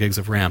 64 gigs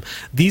of RAM.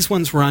 These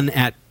ones run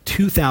at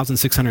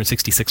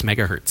 2,666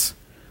 megahertz.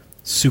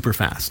 Super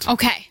fast.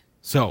 Okay.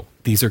 So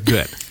these are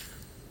good.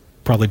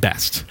 Probably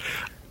best.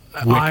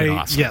 Wicked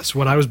awesome. Yes,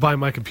 when I was buying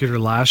my computer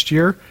last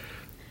year,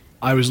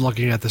 I was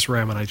looking at this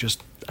RAM and I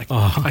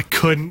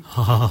couldn't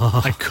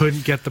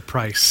get the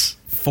price.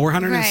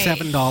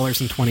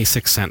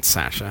 $407.26,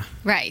 Sasha.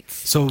 Right.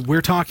 So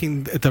we're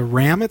talking the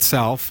RAM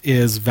itself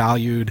is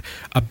valued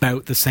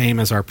about the same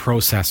as our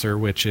processor,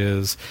 which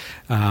is,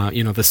 the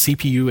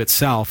CPU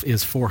itself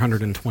is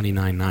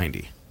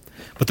 $429.90.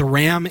 But the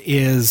RAM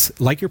is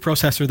like your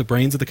processor, the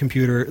brains of the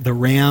computer. The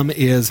RAM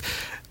is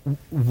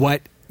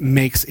what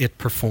makes it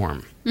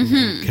perform.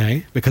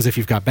 Okay? Because if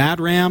you've got bad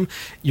RAM,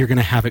 you're going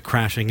to have it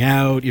crashing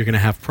out, you're going to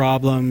have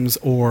problems,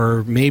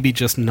 or maybe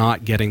just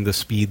not getting the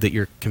speed that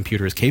your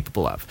computer is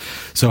capable of.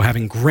 So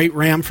having great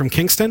RAM from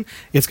Kingston,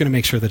 it's going to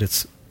make sure that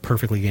it's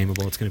perfectly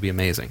gameable. It's going to be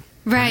amazing.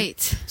 Right.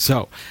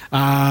 So,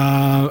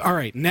 all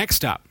right,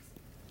 next up.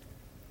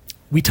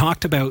 we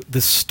talked about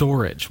the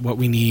storage, what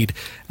we need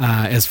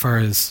as far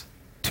as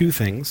two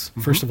things.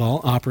 First of all,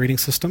 operating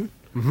system.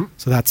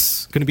 So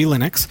that's going to be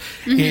Linux,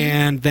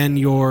 and then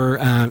your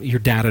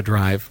data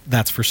drive.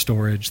 That's for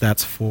storage.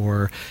 That's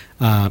for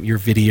your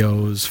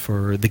videos,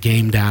 for the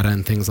game data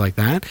and things like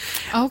that.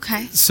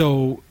 Okay.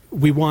 So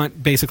we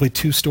want basically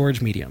two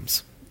storage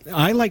mediums.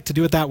 I like to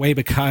do it that way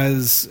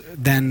because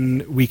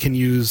then we can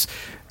use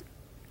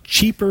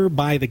cheaper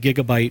by the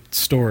gigabyte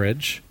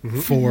storage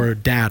for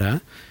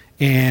data,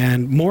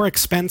 and more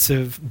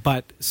expensive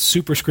but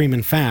super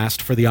screaming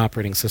fast for the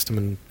operating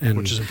system and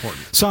Which is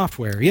important.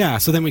 Software. Yeah,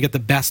 so then we get the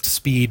best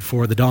speed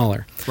for the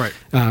dollar. Right.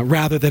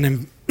 Rather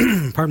than,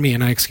 pardon me,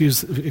 and I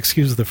excuse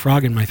the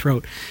frog in my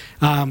throat,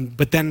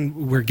 but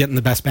then we're getting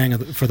the best bang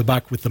for the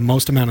buck with the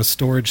most amount of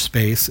storage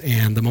space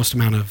and the most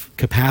amount of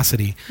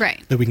capacity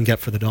that we can get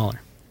for the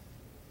dollar.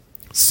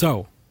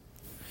 So,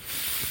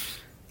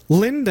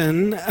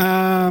 Linden,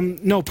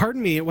 no,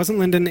 pardon me, it wasn't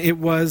Linden, it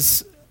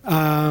was...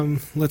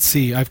 let's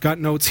see. I've got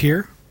notes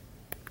here.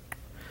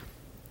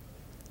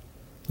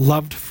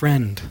 Loved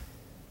friend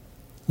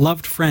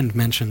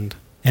mentioned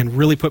and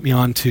really put me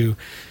on to.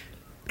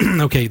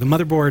 Okay, the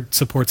motherboard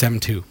supports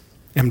M.2.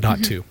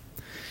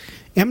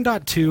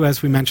 M.2,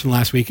 as we mentioned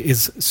last week,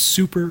 is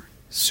super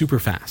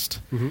fast.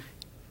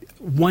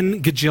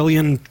 1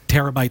 gajillion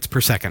terabytes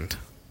per second.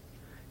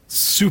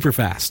 Super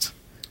fast.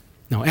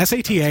 No,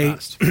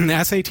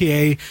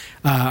 SATA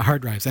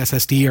hard drives,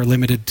 SSD, are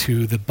limited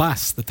to the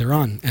bus that they're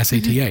on,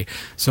 SATA.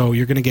 So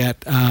you're going to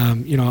get,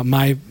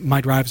 my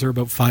drives are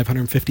about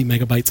 550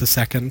 megabytes a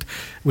second,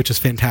 which is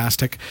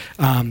fantastic.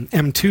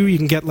 M2, you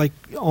can get like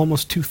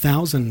almost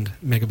 2,000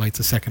 megabytes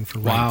a second for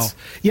writes. Wow.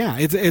 Yeah,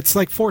 it's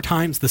like 4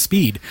 times the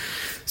speed.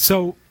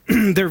 So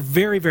they're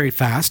very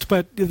fast,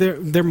 but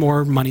they're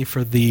more money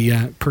for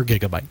the per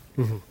gigabyte.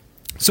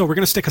 So we're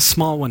going to stick a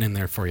small one in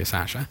there for you,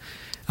 Sasha.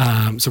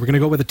 So we're going to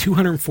go with a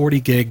 240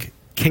 gig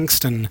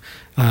Kingston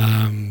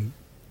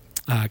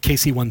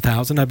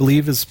KC1000, I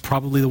believe, is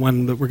probably the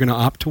one that we're going to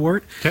opt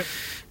toward. Okay.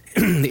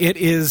 It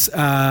is it's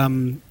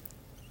an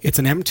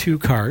M2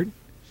 card,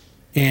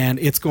 and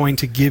it's going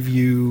to give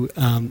you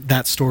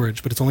that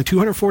storage, but it's only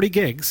 240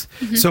 gigs,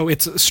 so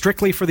it's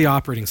strictly for the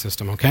operating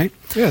system, okay?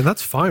 Yeah,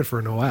 that's fine for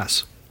an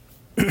OS.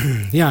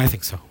 Yeah, I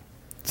think so.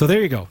 So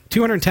there you go.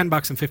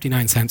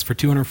 $210.59 for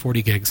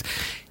 240 gigs.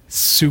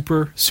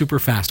 Super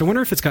fast. I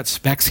wonder if it's got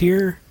specs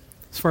here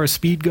as far as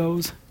speed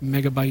goes,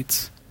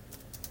 megabytes.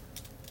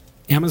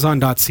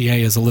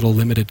 Amazon.ca is a little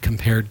limited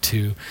compared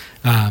to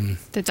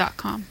the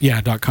 .com.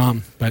 Yeah,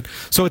 .com. But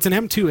so it's an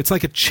M2. It's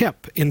like a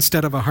chip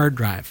instead of a hard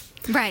drive.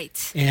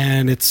 Right.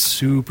 And it's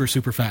super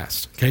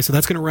fast. Okay, so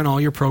that's going to run all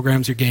your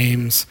programs, your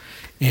games,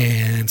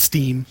 and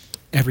Steam,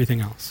 everything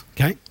else.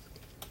 Okay.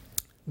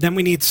 Then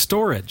we need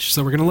storage.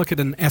 So we're going to look at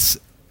an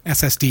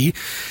SSD.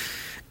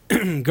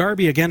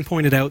 Garby again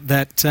pointed out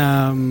that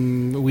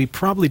we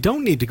probably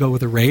don't need to go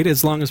with a RAID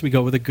as long as we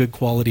go with a good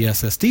quality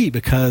SSD,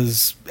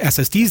 because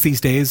SSDs these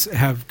days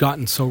have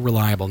gotten so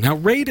reliable. Now,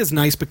 RAID is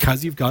nice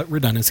because you've got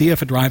redundancy.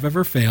 If a drive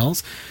ever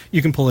fails,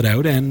 you can pull it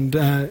out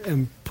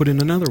and put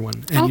in another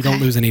one, and you don't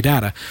lose any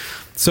data.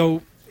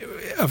 So,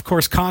 of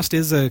course, cost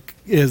is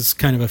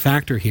kind of a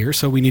factor here.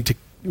 So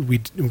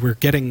we're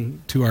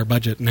getting to our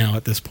budget now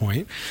at this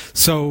point.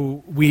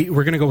 So we're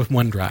going to go with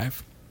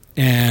OneDrive.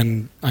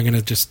 And I'm going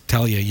to just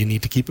tell you, you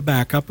need to keep a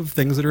backup of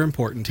things that are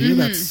important to you.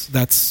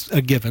 That's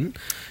a given.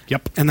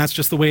 Yep. And that's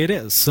just the way it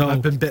is. So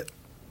I've been bit.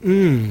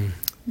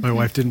 My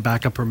wife didn't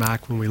back up her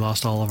Mac when we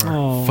lost all of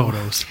our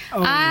photos.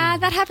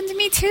 That happened to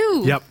me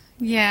too. Yep.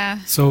 Yeah.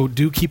 So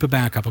do keep a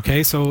backup,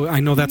 okay? So I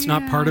know that's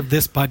not part of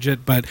this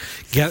budget, but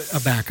get a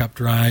backup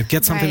drive.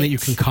 Get something that you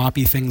can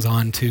copy things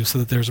onto so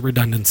that there's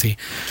redundancy.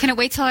 Can it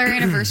wait till our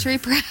anniversary,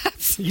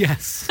 perhaps?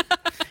 Yes.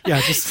 Yeah,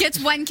 just gets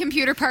one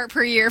computer part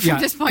per year from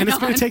this point on. And it's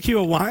going to take you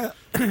a while.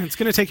 It's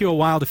going to take you a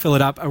while to fill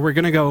it up. We're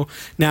going to go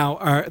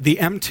now. The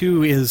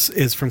M2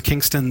 is from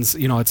Kingston's.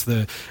 It's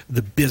the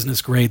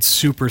business grade,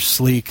 super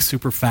sleek,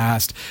 super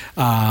fast,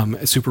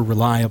 super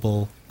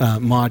reliable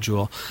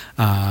module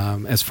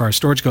as far as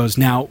storage goes.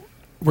 Now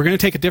we're going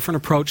to take a different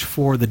approach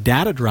for the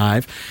data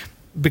drive,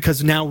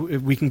 because now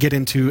we can get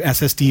into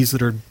SSDs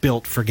that are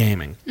built for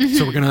gaming.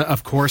 So we're going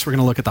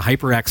to look at the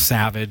HyperX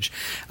Savage.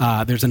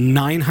 There's a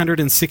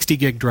 960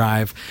 gig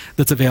drive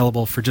that's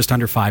available for just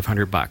under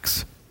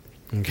 $500.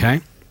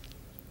 Okay,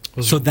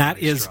 so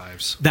that's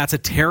a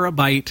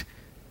terabyte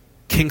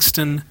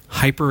Kingston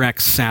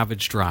HyperX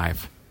Savage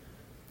drive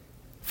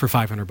for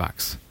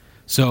 $500.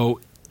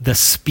 So the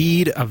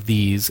speed of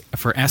these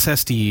for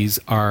SSDs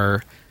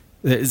are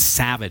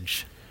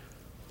savage.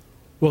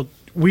 Well,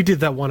 we did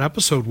that one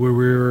episode where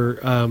we were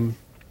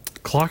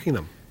clocking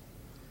them.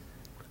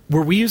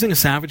 Were we using a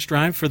Savage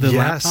drive for the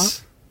laptop?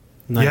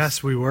 Nice.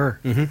 Yes, we were.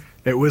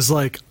 It was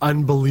like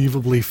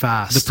unbelievably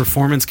fast. The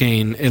performance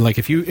gain, like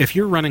if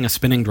you're running a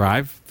spinning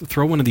drive,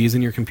 throw one of these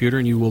in your computer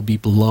and you will be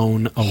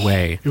blown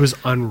away. It was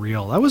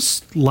unreal. That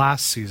was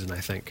last season, I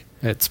think.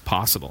 It's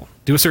possible.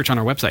 Do a search on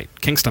our website,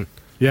 Kingston.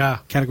 Yeah.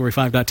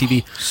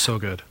 Category5.tv. So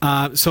good.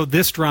 So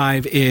this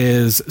drive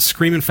is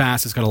screaming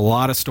fast. It's got a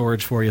lot of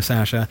storage for you,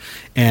 Sasha,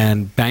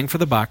 and bang for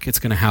the buck, it's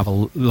going to have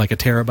like a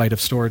terabyte of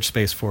storage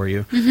space for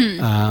you.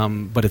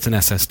 But it's an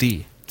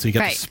SSD. So you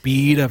get the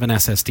speed of an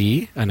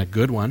SSD, and a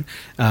good one,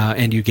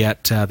 and you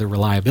get the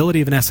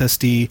reliability of an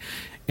SSD,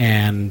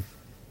 and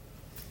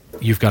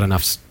you've got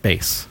enough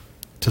space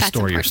to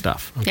store your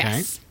stuff. Okay.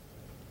 Yes.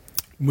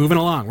 Moving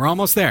along. We're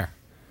almost there.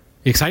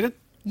 You excited?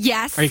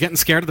 Yes. Are you getting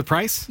scared of the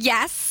price?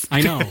 Yes.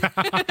 I know.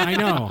 I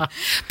know.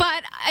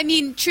 But, I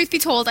mean, truth be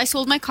told, I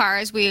sold my car,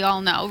 as we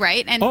all know,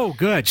 right? And Oh,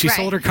 good. She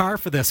sold her car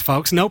for this,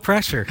 folks. No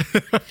pressure.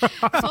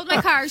 sold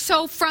my car.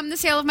 So from the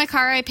sale of my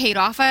car, I paid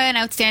off an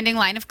outstanding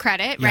line of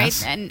credit,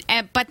 Yes. right?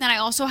 But then I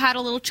also had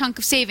a little chunk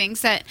of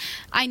savings that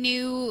I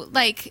knew,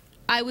 like,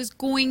 I was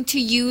going to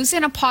use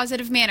in a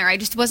positive manner. I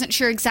just wasn't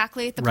sure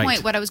exactly at the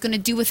point what I was going to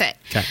do with it.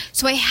 Okay.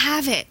 So I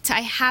have it.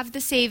 I have the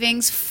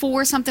savings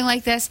for something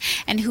like this.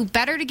 And who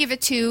better to give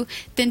it to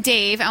than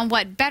Dave? And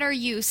what better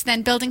use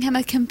than building him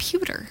a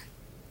computer?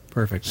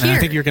 Perfect. And I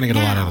think you're going to get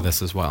a lot now. out of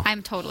this as well.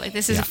 I'm totally.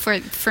 This is for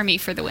me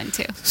for the win,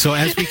 too. So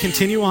as we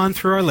continue on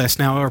through our list,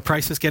 now our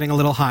price is getting a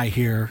little high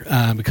here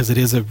because it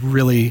is a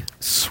really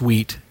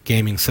sweet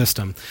gaming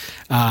system.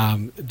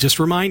 Just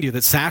remind you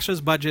that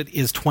Sasha's budget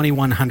is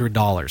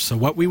 $2,100. So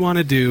what we want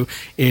to do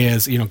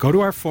is, go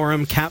to our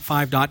forum,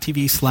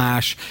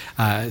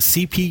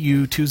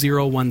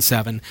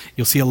 cat5.tv/CPU2017.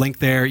 You'll see a link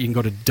there. You can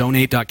go to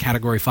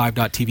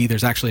donate.category5.tv.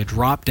 There's actually a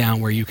drop down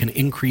where you can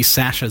increase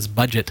Sasha's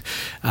budget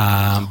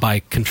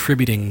by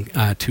contributing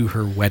to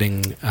her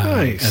wedding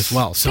as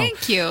well. So,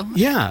 Thank you.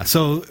 Yeah.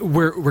 So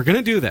we're going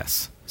to do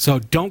this. So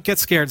don't get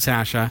scared,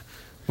 Sasha.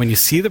 When you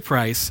see the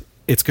price,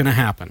 it's going to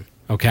happen.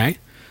 Okay?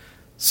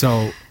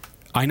 So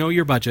I know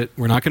your budget.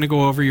 We're not going to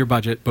go over your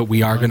budget, but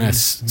we are going to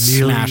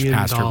smash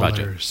past your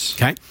budget.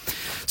 Okay?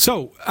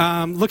 So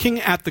looking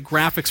at the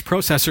graphics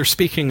processor,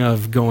 speaking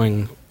of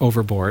going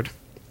overboard,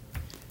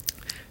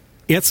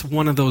 it's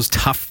one of those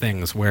tough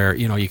things where,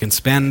 you can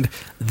spend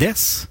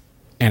this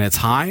and it's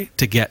high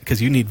to get, because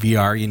you need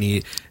VR, you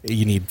need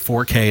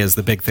 4K is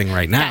the big thing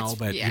right now,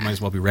 but you might as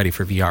well be ready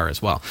for VR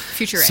as well.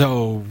 Future ready.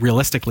 So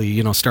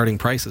realistically, starting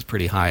price is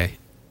pretty high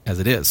as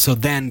it is. So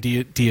then do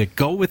you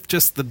go with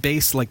just the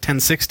base like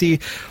 1060,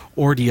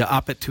 or do you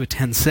up it to a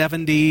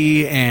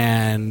 1070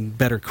 and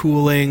better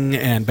cooling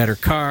and better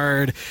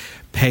card,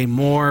 pay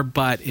more,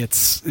 but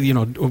it's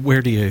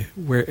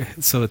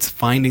so it's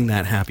finding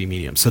that happy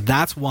medium. So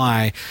that's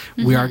why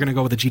we are going to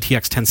go with the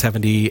GTX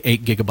 1070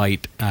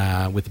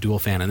 8GB with dual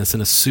fan, and it's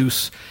an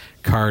ASUS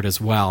card as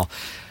well.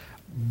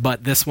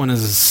 But this one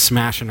is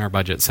smashing our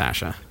budget,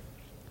 Sasha.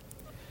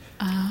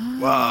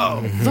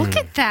 Whoa. Look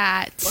at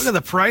that. Look at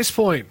the price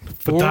point.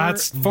 But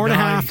that's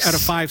 4.5 out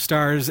of 5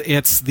 stars.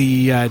 It's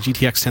the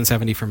GTX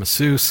 1070 from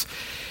ASUS.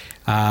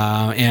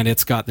 And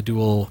it's got the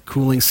dual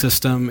cooling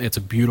system. It's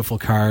a beautiful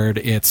card.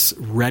 It's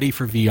ready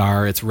for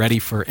VR. It's ready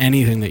for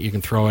anything that you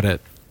can throw at it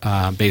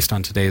based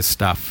on today's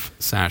stuff,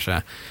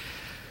 Sasha.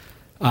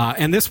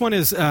 And this one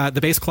is the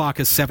base clock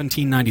is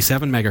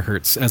 1797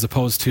 megahertz, as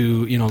opposed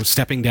to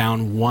stepping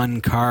down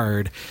one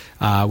card,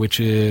 which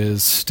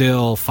is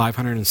still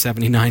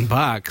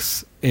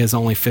 $579, is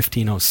only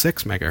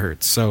 1506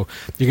 megahertz. So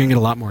you're going to get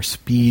a lot more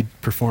speed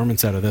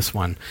performance out of this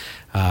one.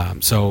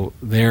 So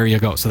there you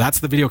go. So that's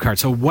the video card.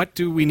 So what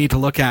do we need to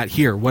look at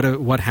here?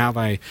 What have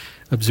I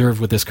observed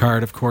with this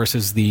card? Of course,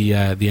 is the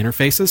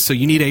interfaces. So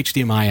you need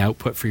HDMI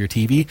output for your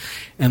TV,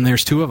 and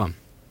there's 2 of them.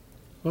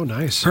 Oh,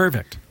 nice.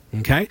 Perfect.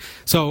 Okay,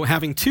 so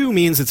having 2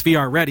 means it's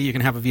VR ready. You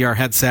can have a VR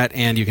headset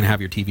and you can have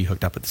your TV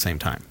hooked up at the same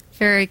time.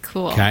 Very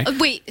cool. Okay.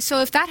 Wait,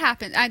 so if that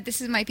happens,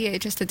 might be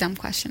just a dumb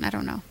question. I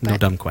don't know. No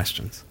dumb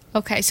questions.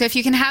 Okay, so if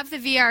you can have the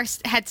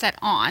VR headset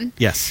on.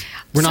 Yes.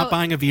 We're not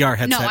buying a VR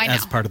headset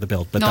as part of the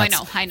build, but I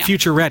that's know.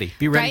 future ready.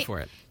 Be ready right? for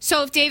it.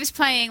 So if Dave is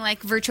playing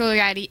like virtual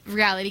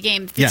reality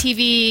games, the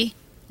TV,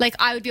 like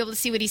I would be able to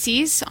see what he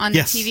sees on the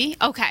TV?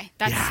 Okay.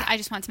 I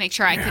just want to make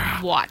sure I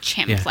could watch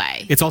him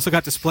play. It's also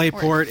got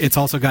DisplayPort. It's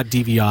also got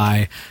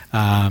DVI.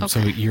 So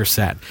you're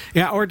set.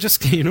 Yeah, or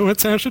just,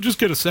 what, Sasha? Just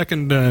get a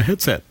second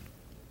headset.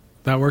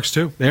 That works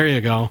too. There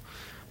you go.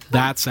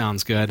 That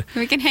sounds good.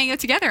 We can hang out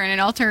together in an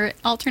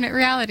alternate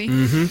reality.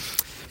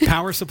 Mm-hmm.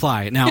 Power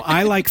supply. Now,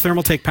 I like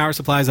Thermaltake power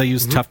supplies. I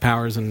use Tough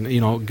Powers and,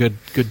 good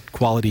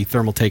quality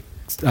Thermaltake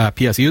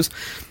PSUs.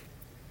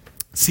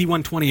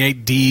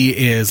 C128D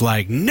is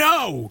like,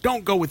 no,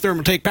 don't go with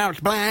Thermaltake power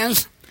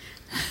supplies.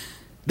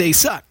 They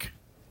suck.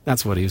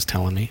 That's what he was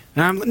telling me.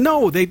 And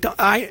no, they don't.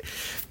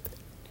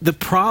 The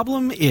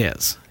problem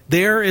is,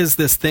 there is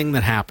this thing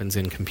that happens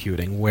in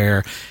computing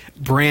where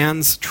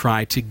brands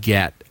try to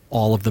get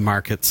all of the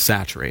markets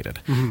saturated.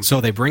 Mm-hmm. So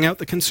they bring out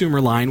the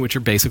consumer line, which are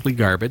basically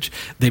garbage.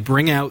 They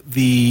bring out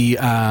the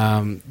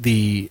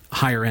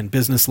higher end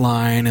business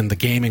line and the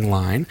gaming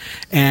line,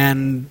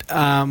 and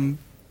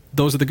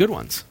those are the good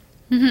ones.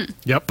 Mm-hmm.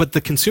 Yep. But the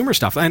consumer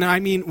stuff, and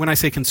I mean, when I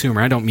say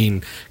consumer, I don't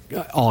mean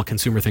all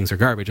consumer things are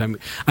garbage.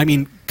 I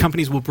mean,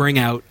 companies will bring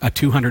out a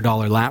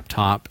 $200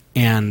 laptop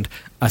and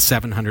a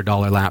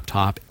 $700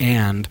 laptop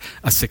and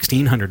a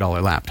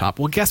 $1,600 laptop.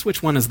 Well, guess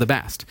which one is the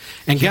best?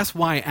 And guess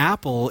why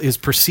Apple is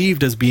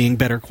perceived as being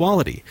better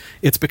quality?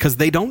 It's because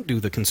they don't do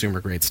the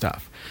consumer grade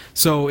stuff.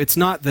 So it's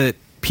not that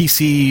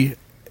PC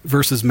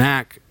versus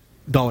Mac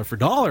dollar for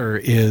dollar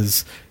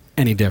is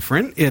any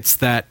different. It's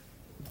that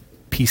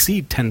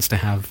PC tends to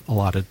have a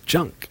lot of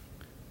junk.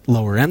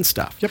 Lower end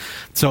stuff. Yep.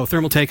 So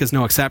Thermaltake is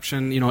no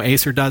exception.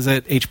 Acer does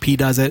it, HP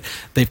does it.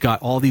 They've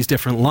got all these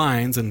different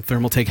lines, and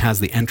Thermaltake has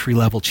the entry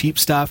level cheap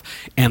stuff,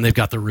 and they've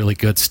got the really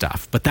good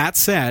stuff. But that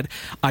said,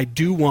 I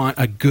do want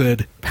a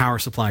good power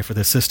supply for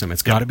this system.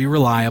 It's got to be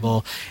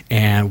reliable,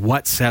 and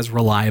what says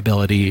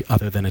reliability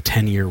other than a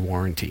 10-year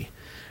warranty?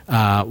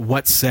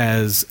 What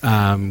says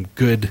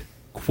good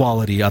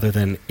quality other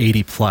than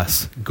 80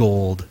 plus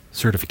gold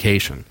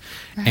certification?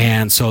 Right.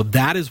 And so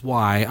that is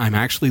why I'm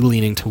actually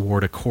leaning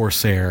toward a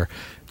Corsair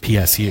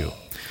PSU.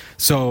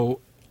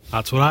 So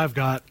that's what I've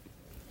got.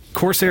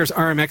 Corsair's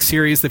RMX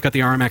series, they've got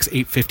the RMX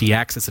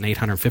 850X. It's an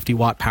 850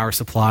 watt power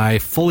supply,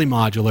 fully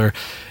modular.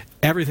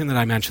 Everything that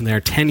I mentioned there,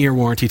 10-year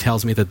warranty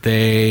tells me that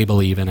they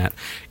believe in it.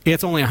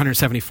 It's only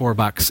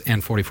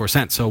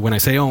 $174.44. So when I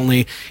say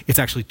only, it's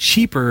actually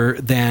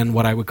cheaper than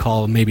what I would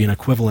call maybe an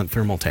equivalent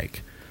Thermaltake.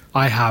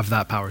 I have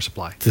that power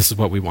supply. This is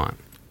what we want.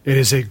 It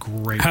is a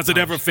great Has it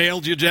ever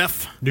failed you,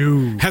 Jeff?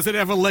 No. Has it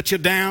ever let you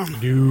down?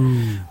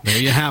 No. There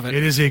you have it.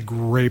 It is a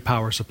great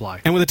power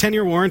supply. And with a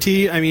 10-year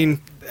warranty, I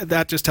mean,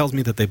 that just tells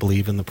me that they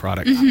believe in the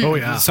product. Mm-hmm. Oh,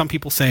 yeah. Some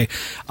people say,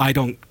 I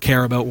don't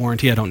care about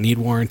warranty, I don't need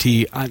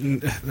warranty.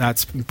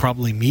 That's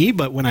probably me,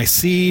 but when I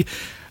see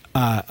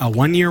a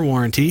 1-year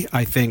warranty,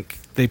 I think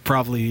they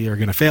probably are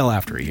going to fail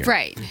after a year.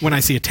 Right. When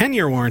I see a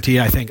 10-year warranty,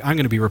 I think I'm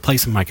going to be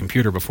replacing my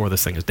computer before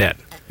this thing is dead.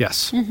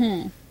 Yes.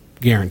 Mm-hmm.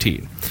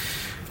 Guaranteed.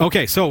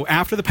 Okay, so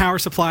after the power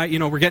supply,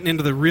 we're getting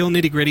into the real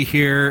nitty-gritty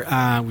here.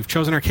 We've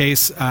chosen our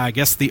case. I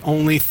guess the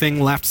only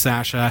thing left,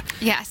 Sasha.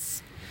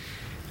 Yes.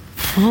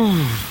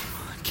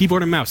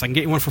 Keyboard and mouse. I can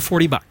get you one for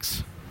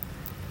 $40.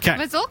 Okay. What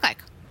does it look like?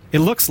 It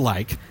looks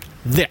like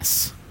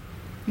this.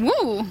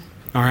 Woo. All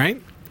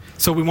right?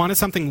 So we wanted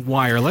something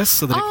wireless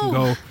so that it can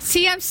go...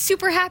 See, I'm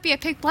super happy I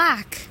picked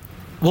black.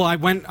 Well,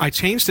 I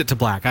changed it to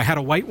black. I had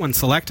a white one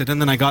selected,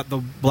 and then I got the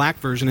black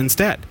version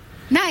instead.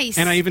 Nice.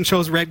 And I even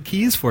chose red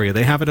keys for you.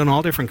 They have it in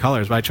all different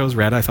colors, but I chose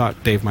red. I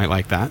thought Dave might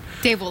like that.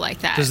 Dave will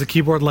like that. Does the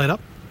keyboard light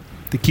up?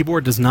 The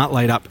keyboard does not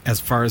light up as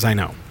far as I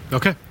know.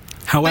 Okay.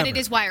 However, but it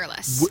is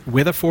wireless.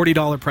 With a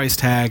 $40 price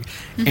tag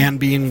and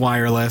being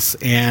wireless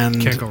and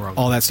Can't go wrong.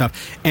 all that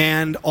stuff.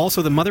 And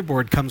also the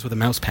motherboard comes with a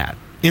mouse pad,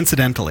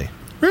 incidentally.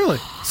 Really?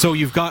 So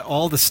you've got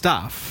all the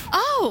stuff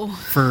Oh.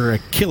 for a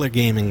killer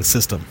gaming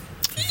system.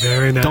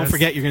 Very nice. Don't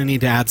forget you're going to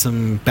need to add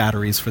some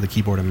batteries for the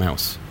keyboard and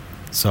mouse.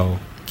 So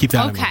keep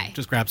that in mind.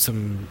 Just grab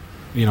some,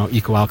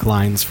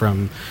 eco-alkalines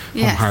from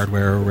Home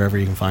Hardware or wherever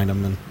you can find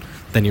them, and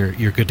then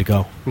you're good to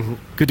go. Mm-hmm.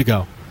 Good to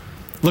go.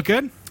 Look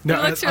good? No,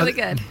 it looks really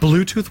good.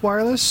 Bluetooth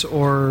wireless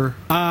or?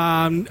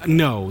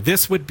 No.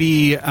 This would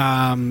be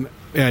a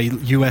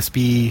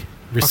USB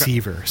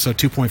receiver, okay. So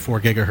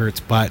 2.4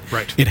 gigahertz, but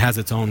It has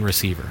its own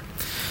receiver.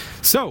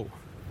 So,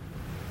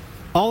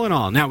 all in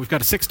all, now we've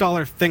got a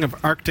 $6 thing of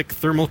Arctic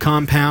thermal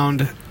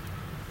compound,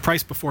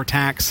 price before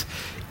tax,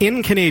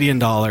 in Canadian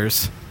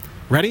dollars.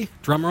 Ready?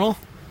 Drum roll.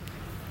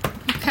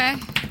 Okay.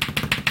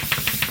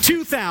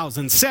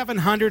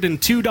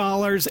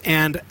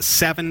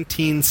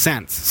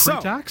 $2,702.17.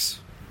 Pre-tax?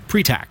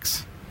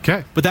 Pre-tax.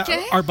 Okay. But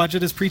our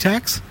budget is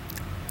pre-tax?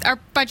 Our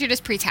budget is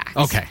pre-tax.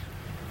 Okay.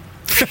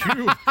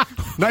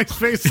 Nice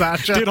face,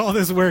 Sasha. Did all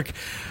this work.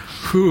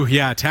 Whew,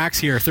 yeah, tax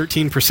here,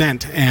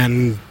 13%,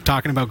 and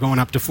talking about going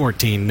up to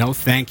 14. No,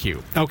 thank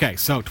you. Okay,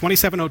 so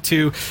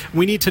 $2,702.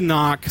 We need to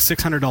knock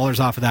 $600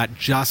 off of that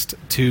just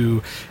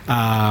to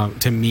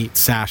meet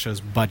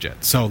Sasha's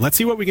budget. So let's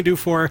see what we can do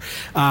for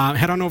her.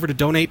 Head on over to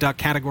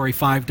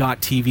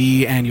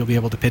donate.category5.tv, and you'll be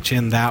able to pitch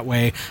in that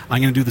way.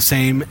 I'm going to do the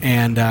same,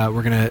 and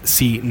we're going to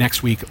see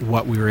next week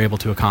what we were able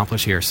to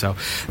accomplish here. So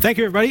thank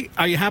you, everybody.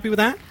 Are you happy with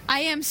that?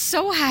 I am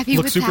so happy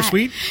with that. Looks super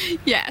sweet?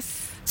 Yes.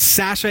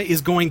 Sasha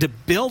is going to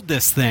build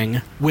this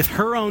thing with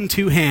her own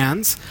two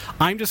hands.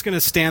 I'm just going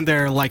to stand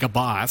there like a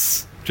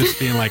boss, just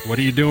being like, what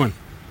are you doing?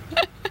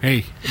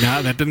 Hey,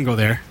 no, that didn't go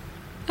there.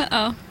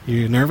 Uh-oh.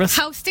 You nervous?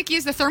 How sticky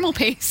is the thermal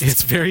paste?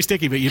 It's very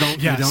sticky, but you don't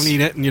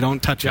eat it and you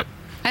don't touch it.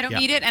 I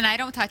don't eat it and I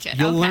don't touch it.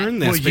 You'll learn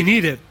this. Well, you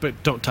need it,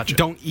 but don't touch it.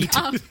 Don't eat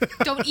it.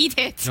 Don't eat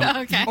it.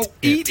 Okay. Oh,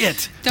 eat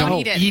it. Don't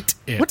eat it. Eat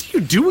it. What do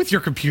you do with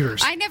your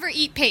computers? I never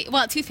eat paste.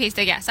 Well, toothpaste,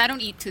 I guess. I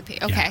don't eat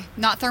toothpaste. Okay. Yeah.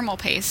 Not thermal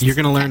paste. You're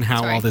going to learn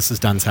how all this is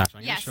done, Sasha.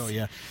 I'm going to show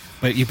you.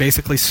 But you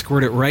basically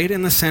squirt it right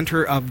in the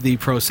center of the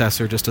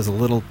processor, just as a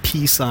little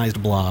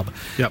pea-sized blob.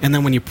 Yep. And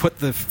then when you put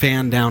the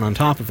fan down on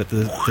top of it,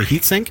 the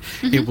heat sink,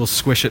 it will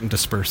squish it and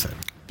disperse it.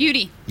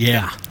 Beauty.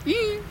 Yeah.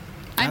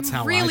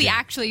 I'm really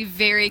actually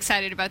very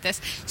excited about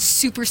this.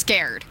 Super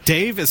scared.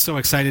 Dave is so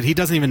excited, he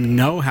doesn't even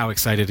know how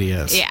excited he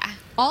is. Yeah.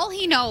 All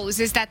he knows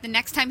is that the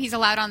next time he's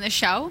allowed on this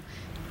show,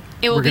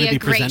 it will be a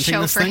great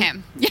show for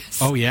him. Yes.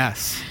 Oh,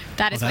 yes.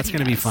 That is Well, that's what he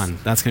going to be does. fun.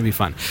 That's going to be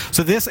fun.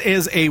 So this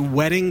is a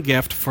wedding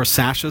gift for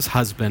Sasha's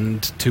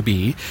husband to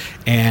be,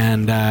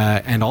 and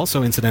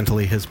also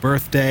incidentally his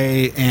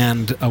birthday,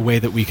 and a way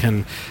that we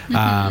can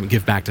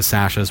give back to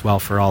Sasha as well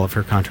for all of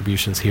her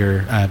contributions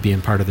here,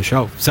 being part of the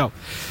show. So,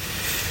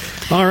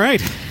 all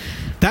right,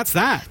 that's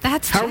that.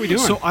 That's how are we doing?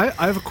 So I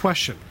have a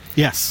question.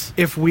 Yes.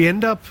 If we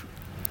end up,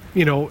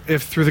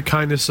 if through the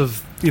kindness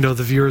of, the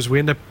viewers, we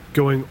end up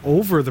going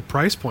over the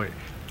price point,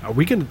 are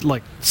we going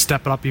to,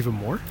 step it up even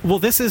more? Well,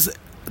 this is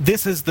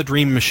the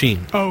dream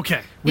machine.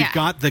 Okay. We've Yeah.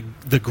 got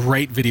the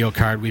great video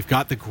card. We've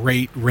got the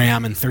great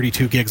RAM and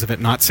 32 gigs of it,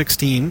 not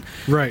 16.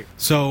 Right.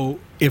 So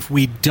if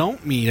we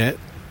don't meet it,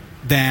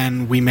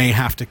 then we may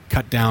have to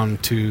cut down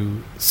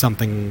to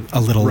something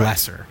a little Right.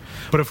 lesser.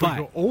 But if we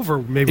go over,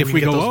 maybe if we we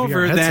can get go those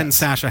VR over, then headsets.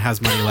 Sasha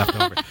has money left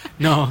over.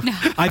 No,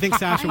 I think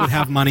Sasha would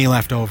have money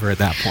left over at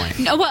that point.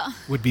 No, well,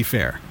 Would be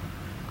fair.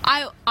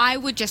 I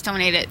would just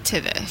donate it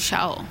to the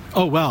show.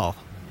 Oh, well,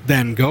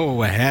 then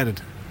go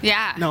ahead.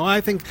 Yeah. No,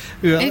 I think...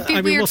 It'd be I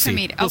mean, weird we'll for see.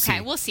 me to... We'll Okay,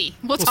 see. we'll see.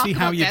 We'll We'll talk see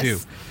how about you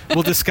this. do.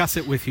 We'll discuss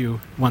it with you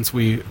once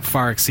we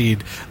far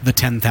exceed the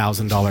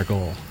 $10,000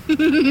 goal.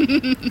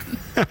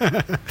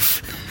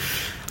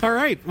 All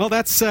right. Well,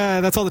 that's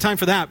all the time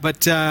for that.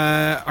 But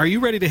are you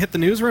ready to hit the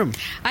newsroom?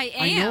 I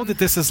am. I know that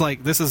this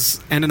is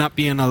ending up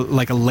being a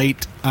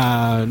late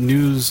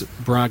news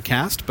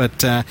broadcast.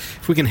 But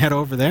if we can head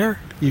over there,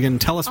 you can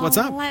tell us what's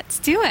up. Let's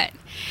do it.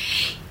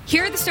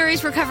 Here are the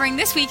stories we're covering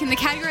this week in the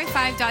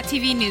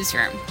Category5.tv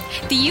newsroom.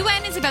 The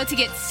UN is about to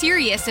get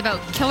serious about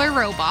killer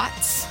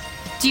robots.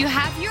 Do you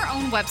have your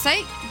own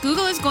website?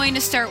 Google is going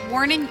to start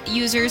warning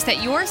users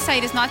that your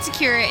site is not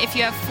secure if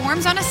you have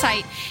forms on a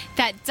site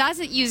that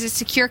doesn't use a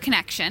secure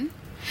connection.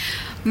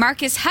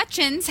 Marcus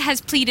Hutchins has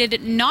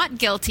pleaded not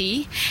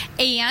guilty,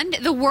 and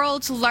the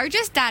world's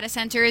largest data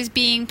center is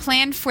being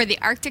planned for the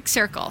Arctic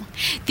Circle.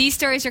 These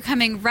stories are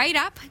coming right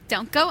up.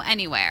 Don't go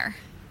anywhere.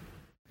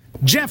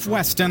 Jeff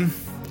Weston,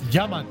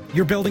 Yeah, man.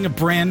 you're building a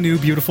brand new,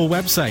 beautiful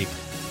website,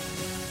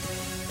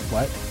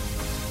 What?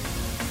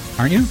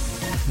 aren't you?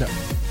 No.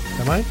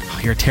 Am I? Oh,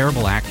 you're a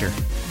terrible actor.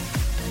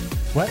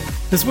 What?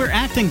 This is where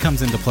acting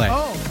comes into play.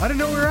 Oh, I didn't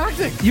know we were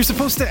acting. You're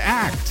supposed to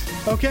act.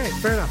 Okay,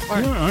 fair enough. All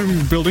right. Yeah,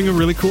 I'm building a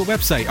really cool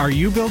website. Are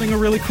you building a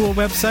really cool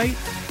website?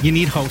 You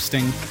need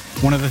hosting.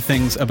 One of the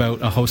things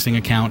about a hosting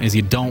account is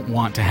you don't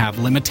want to have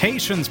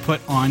limitations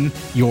put on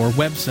your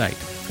website.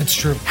 It's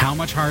true. How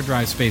much hard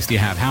drive space do you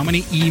have? How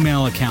many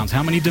email accounts?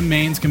 How many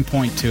domains can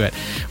point to it?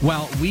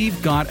 Well,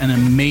 we've got an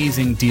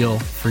amazing deal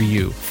for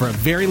you. For a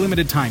very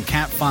limited time,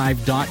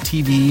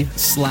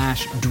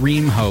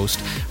 cat5.tv/dreamhost.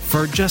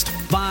 For just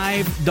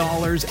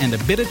 $5 and a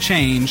bit of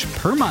change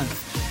per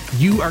month,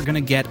 you are going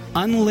to get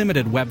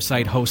unlimited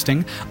website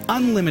hosting,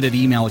 unlimited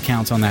email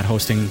accounts on that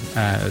hosting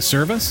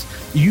service.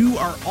 You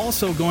are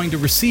also going to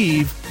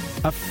receive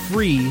a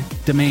free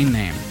domain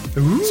name.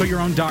 Ooh. So your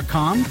own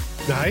 .com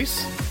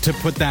Nice. to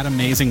put that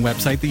amazing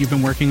website that you've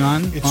been working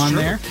on It's true.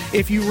 there.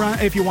 If you want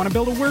to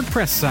build a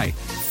WordPress site,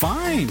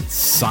 fine.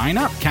 Sign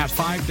up,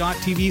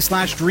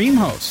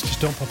 cat5.tv/dreamhost.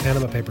 Just don't put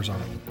Panama Papers on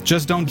it.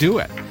 Just don't do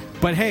it.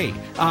 But hey,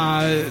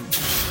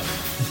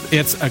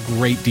 it's a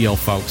great deal,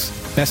 folks.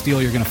 Best deal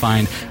you're going to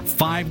find.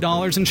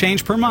 $5 and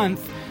change per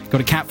month. Go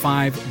to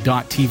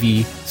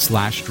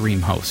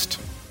cat5.tv/dreamhost.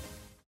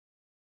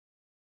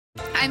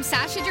 I'm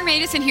Sasha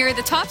Dermatis, and here are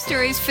the top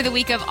stories for the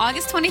week of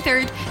August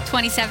 23rd,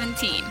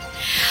 2017.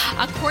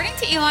 According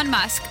to Elon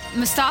Musk,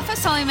 Mustafa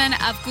Suleyman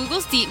of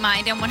Google's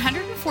DeepMind and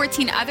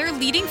 114 other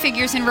leading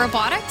figures in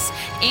robotics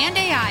and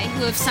AI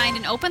who have signed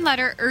an open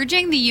letter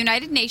urging the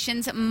United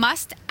Nations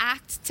must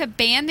act to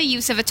ban the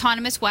use of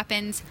autonomous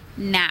weapons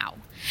now.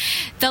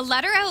 The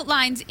letter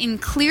outlines in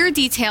clear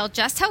detail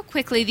just how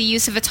quickly the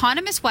use of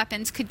autonomous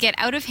weapons could get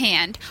out of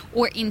hand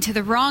or into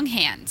the wrong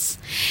hands.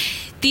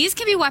 These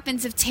can be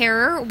weapons of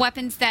terror,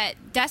 weapons that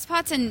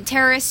despots and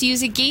terrorists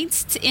use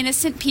against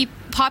innocent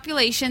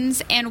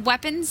populations, and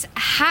weapons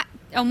hacked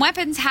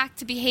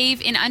to behave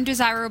in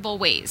undesirable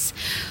ways.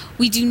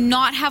 We do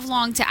not have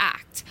long to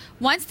act.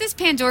 Once this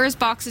Pandora's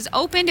box is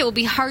opened, it will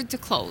be hard to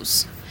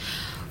close.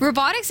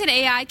 Robotics and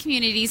AI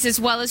communities, as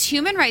well as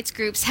human rights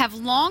groups, have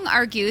long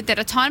argued that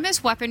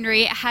autonomous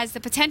weaponry has the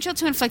potential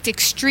to inflict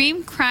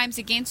extreme crimes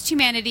against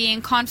humanity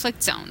in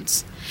conflict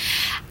zones.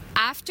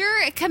 After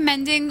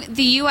commending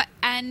the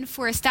UN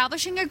for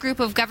establishing a group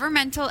of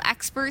governmental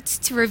experts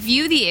to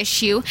review the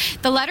issue,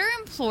 the letter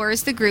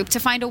implores the group to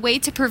find a way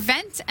to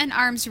prevent an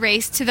arms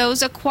race to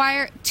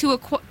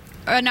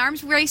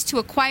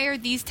acquire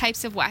these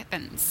types of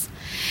weapons.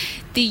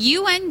 The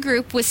UN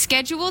group was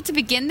scheduled to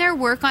begin their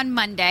work on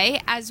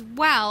Monday as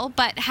well,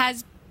 but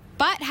has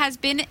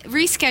been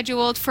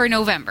rescheduled for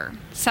November.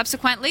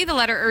 Subsequently, the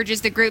letter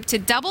urges the group to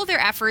double their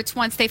efforts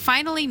once they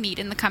finally meet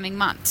in the coming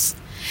months.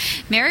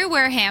 Mary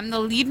Wareham, the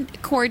lead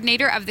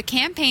coordinator of the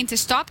campaign to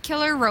stop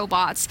killer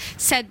robots,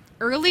 said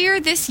earlier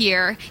this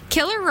year,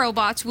 killer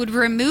robots would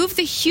remove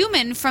the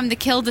human from the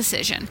kill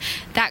decision.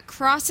 That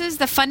crosses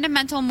the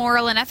fundamental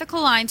moral and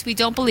ethical lines we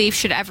don't believe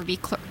should ever be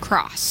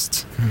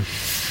crossed.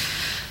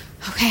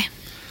 Okay.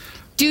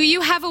 Do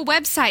you have a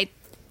website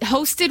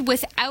hosted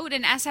without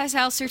an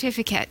SSL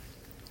certificate.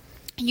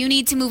 You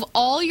need to move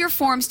all your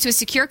forms to a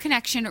secure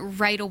connection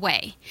right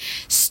away.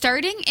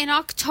 Starting in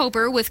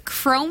October with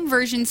Chrome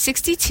version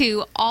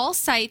 62, all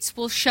sites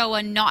will show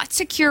a not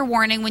secure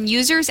warning when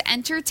users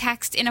enter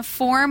text in a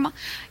form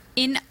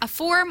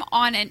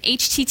on an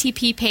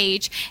HTTP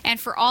page, and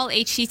for all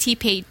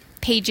HTTP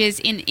pages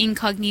in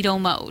incognito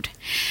mode.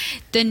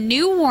 The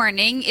new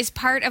warning is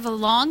part of a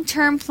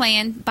long-term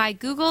plan by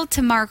Google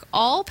to mark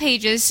all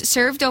pages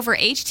served over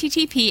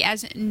HTTP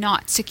as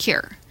not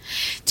secure.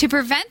 To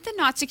prevent the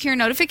not secure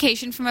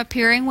notification from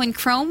appearing when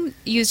Chrome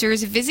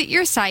users visit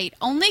your site,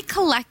 only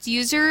collect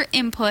user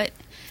input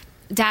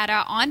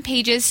data on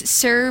pages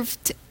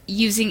served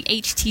using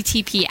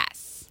HTTPS.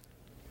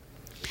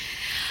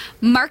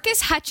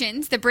 Marcus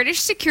Hutchins, the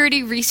British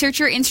security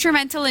researcher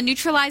instrumental in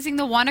neutralizing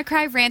the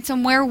WannaCry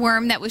ransomware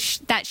worm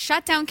that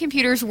shut down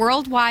computers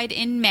worldwide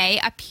in May,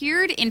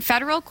 appeared in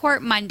federal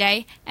court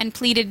Monday and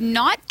pleaded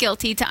not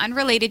guilty to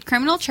unrelated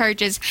criminal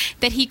charges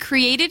that he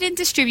created and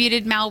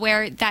distributed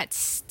malware that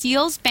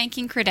steals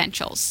banking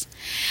credentials.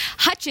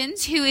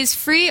 Hutchins, who is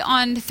free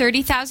on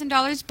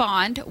 $30,000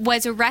 bond,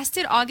 was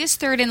arrested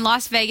August 3rd in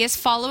Las Vegas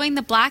following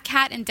the Black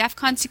Hat and DEF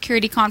CON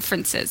security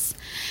conferences.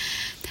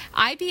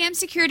 IBM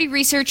security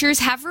researchers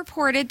have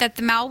reported that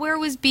the malware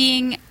was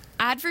being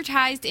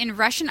advertised in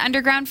Russian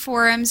underground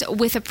forums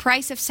with a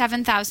price of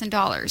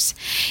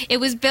 $7,000. It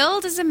was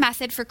billed as a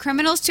method for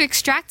criminals to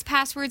extract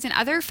passwords and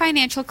other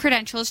financial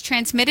credentials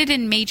transmitted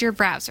in major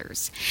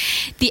browsers.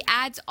 The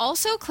ads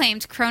also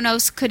claimed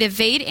Kronos could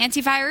evade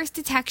antivirus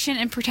detection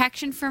and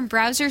protection from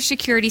browser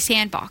security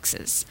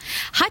sandboxes.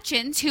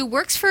 Hutchins, who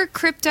works for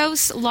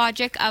Cryptos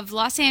Logic of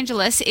Los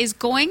Angeles, is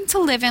going to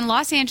live in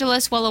Los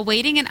Angeles while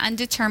awaiting an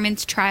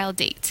undetermined trial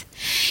date.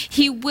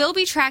 He will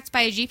be tracked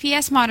by a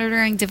GPS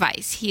monitoring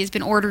device. He has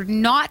been ordered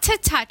not to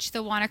touch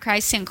the WannaCry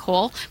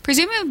sinkhole,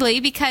 presumably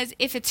because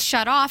if it's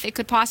shut off, it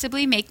could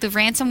possibly make the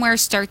ransomware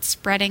start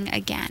spreading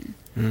again.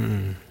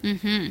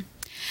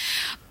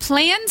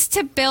 Plans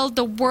to build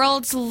the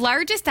world's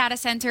largest data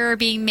center are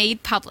being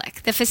made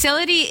public. The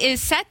facility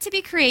is set to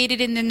be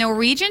created in the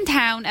Norwegian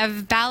town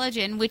of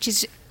Bergen, which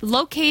is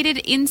located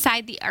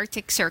inside the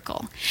Arctic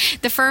Circle.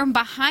 The firm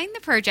behind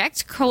the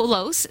project,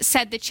 Kolos,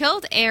 said the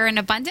chilled air and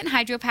abundant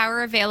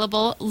hydropower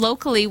available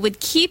locally would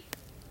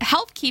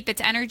help keep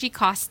its energy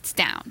costs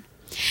down.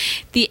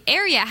 The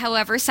area,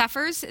 however,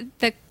 suffers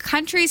the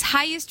country's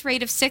highest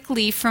rate of sick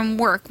leave from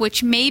work,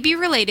 which may be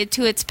related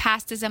to its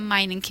past as a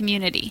mining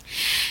community.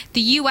 The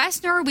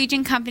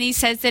U.S.-Norwegian company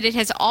says that it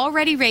has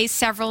already raised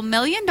several $1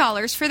 million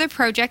for the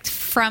project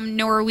from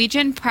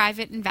Norwegian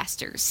private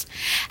investors.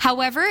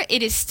 However,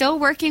 it is still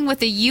working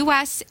with a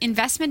U.S.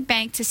 investment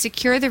bank to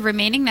secure the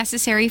remaining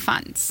necessary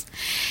funds.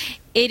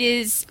 It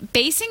is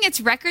basing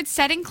its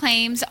record-setting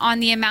claims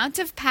on the amount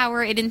of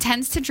power it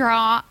intends to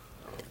draw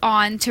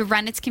on to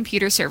run its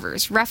computer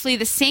servers, roughly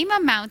the same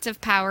amount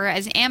of power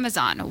as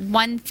Amazon,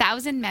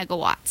 1,000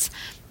 megawatts.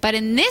 But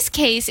in this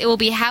case, it will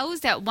be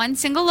housed at one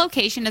single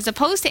location as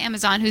opposed to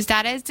Amazon, whose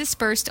data is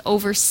dispersed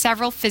over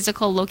several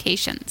physical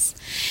locations.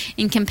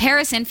 In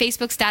comparison,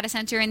 Facebook's data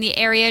center in the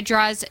area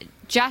draws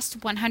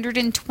just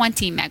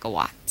 120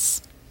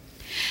 megawatts.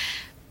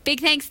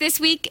 Big thanks this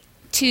week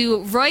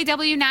to Roy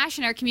W. Nash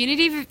and our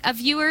community of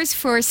viewers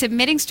for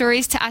submitting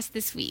stories to us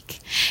this week.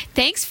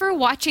 Thanks for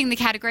watching the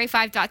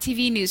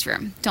Category5.tv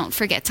newsroom. Don't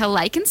forget to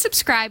like and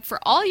subscribe for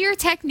all your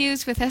tech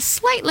news with a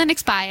slight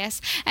Linux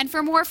bias. And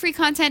for more free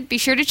content, be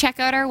sure to check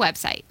out our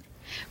website.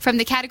 From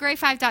the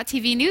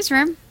Category5.tv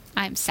newsroom,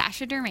 I'm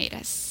Sasha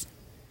Dermatis.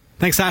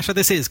 Thanks, Sasha.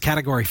 This is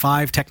Category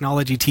 5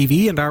 Technology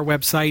TV, and our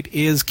website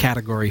is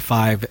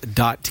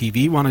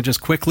Category5.tv. Want to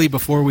just quickly,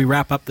 before we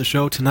wrap up the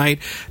show tonight,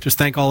 just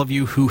thank all of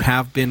you who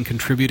have been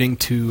contributing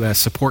to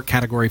support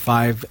Category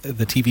 5,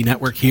 the TV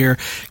network here,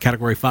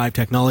 Category 5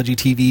 Technology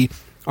TV.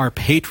 Our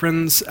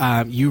patrons,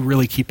 you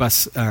really keep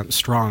us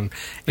strong.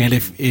 And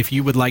if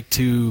you would like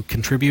to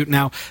contribute,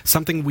 now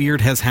something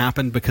weird has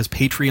happened because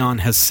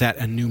Patreon has set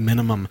a new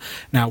minimum.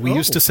 Now we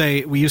used to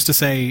say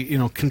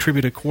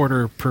contribute a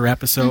quarter per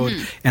episode,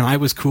 and I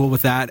was cool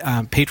with that.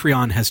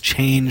 Patreon has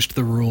changed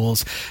the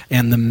rules,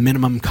 and the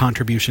minimum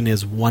contribution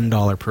is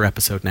 $1 per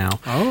episode now.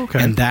 Oh,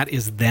 okay. And that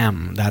is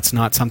them. That's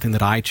not something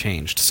that I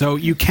changed. So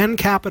you can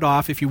cap it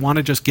off if you want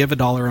to just give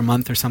 $1 a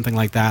month or something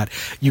like that.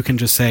 You can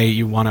just say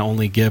you want to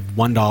only give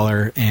 $1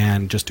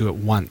 and just do it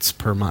once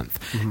per month,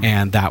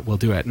 and that will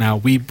do it. Now,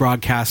 we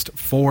broadcast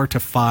 4 to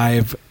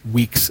 5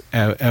 weeks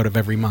out of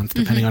every month,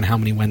 depending on how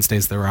many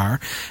Wednesdays there are.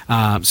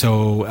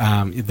 So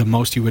the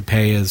most you would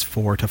pay is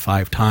 4 to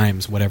 5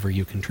 times whatever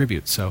you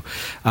contribute. So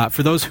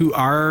for those who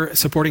are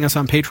supporting us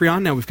on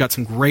Patreon, now we've got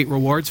some great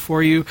rewards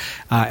for you.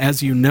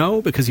 As you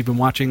know, because you've been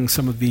watching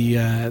some of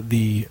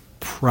the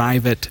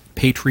private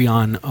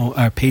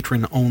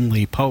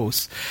patron-only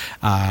posts.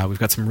 We've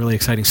got some really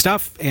exciting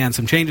stuff and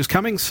some changes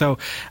coming, so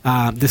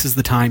this is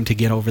the time to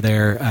get over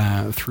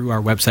there through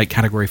our website,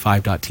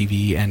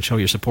 Category5.tv, and show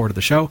your support of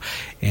the show,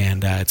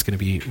 and it's going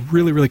to be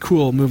really, really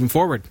cool moving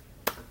forward.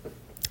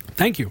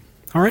 Thank you.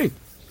 All right.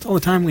 That's all the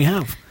time we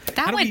have.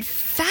 That went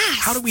fast.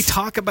 How do we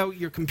talk about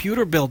your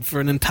computer build for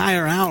an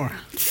entire hour?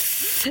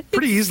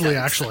 Pretty easily,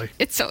 actually.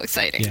 It's so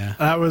exciting. Yeah.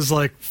 That was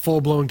like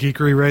full-blown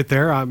geekery right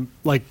there. I'm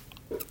like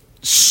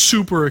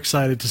super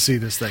excited to see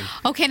this thing.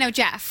 Okay, now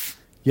Jeff.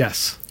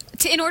 Yes.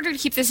 In order to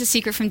keep this a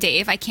secret from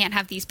Dave, I can't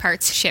have these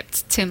parts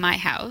shipped to my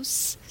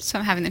house. So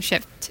I'm having them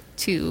shipped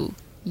to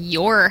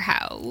your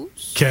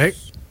house. Okay.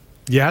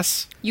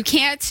 Yes. You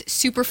can't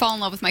super fall in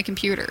love with my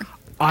computer.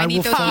 I I need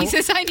will those fall-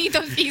 pieces. I need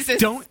those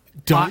pieces.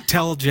 Don't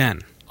tell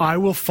Jen. I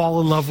will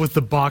fall in love with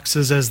the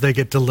boxes as they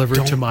get delivered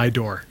to Don't- my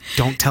door.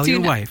 Don't tell Do your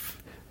not. wife,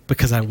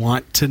 because I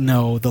want to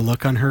know the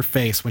look on her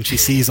face when she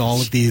sees all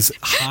of these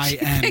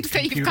high-end thinks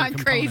that you've computer gone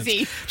components.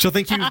 crazy. She'll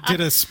think you did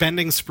a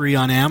spending spree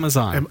on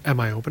Amazon. Am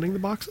I opening the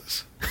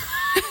boxes?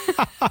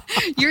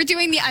 You're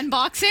doing the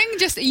unboxing.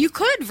 You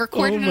could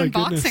record Oh an my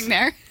unboxing goodness.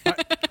 there.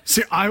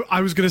 See,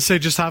 I was going to say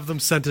just have them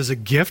sent as a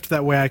gift.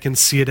 That way I can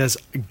see it as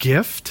a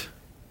gift.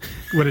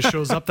 When it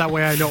shows up, that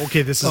way I know,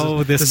 okay, this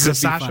is This is could a be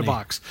Sasha funny.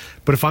 box.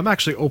 But if I'm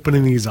actually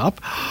opening these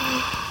up,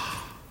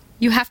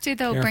 You have to,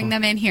 though, Careful. bring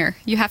them in here.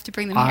 You have to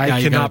bring them here. I Yeah,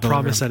 you cannot gotta deliver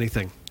promise them.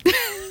 anything.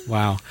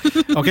 Wow.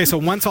 Okay, so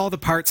once all the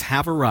parts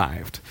have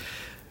arrived,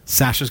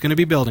 Sasha's going to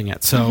be building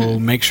it. So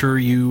make sure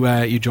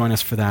you join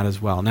us for that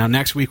as well. Now,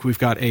 next week we've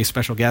got a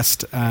special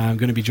guest going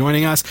to be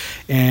joining us,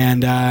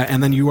 and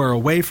then you are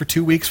away for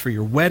 2 weeks for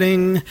your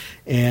wedding,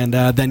 and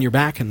then you're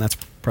back, and that's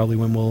probably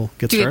when we'll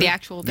get Do started. the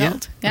actual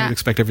build. I Yeah. would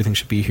expect everything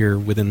should be here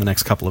within the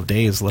next couple of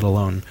days, let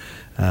alone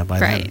by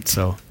then. Right.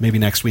 So maybe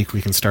next week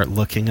we can start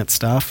looking at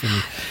stuff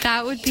and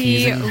That would be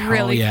teasing.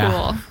 really Oh, yeah.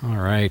 cool. All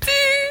right.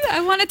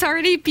 I want it to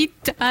already be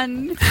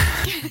done.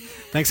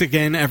 Thanks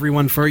again,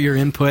 everyone, for your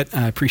input.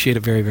 I appreciate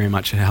it very, very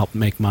much. It helped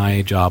make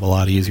my job a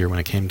lot easier when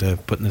it came to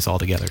putting this all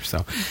together.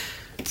 So,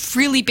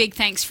 Really big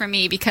thanks from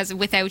me, because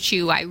without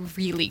you, I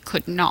really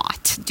could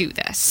not do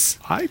this.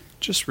 I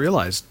just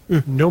realized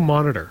no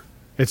monitor.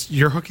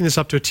 You're hooking this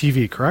up to a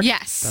TV, correct?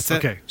 Yes. That's it.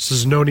 Okay, so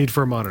there's no need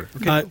for a monitor.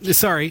 Okay.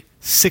 sorry,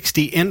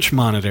 60-inch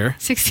monitor.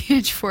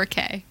 60-inch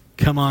 4K.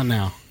 Come on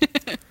now.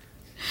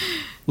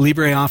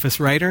 LibreOffice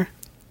Writer,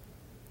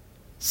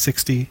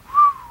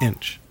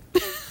 60-inch.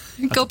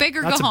 Go big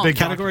or go that's a home. big-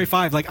 Category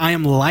 5, like I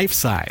am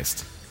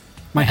life-sized.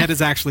 My head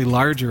is actually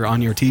larger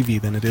on your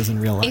TV than it is in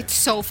real life. It's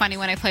so funny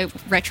when I play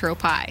Retro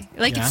Pie.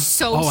 Like, Yeah? it's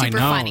so Oh, I super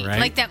know, funny. right?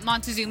 Like that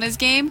Montezuma's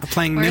game.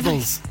 Playing where,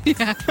 nibbles.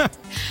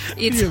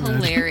 It's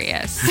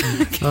hilarious.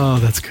 Oh,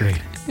 that's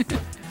great.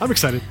 I'm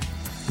excited.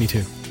 Me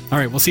too. All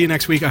right, we'll see you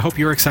next week. I hope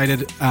you're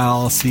excited.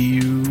 I'll see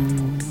you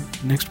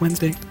next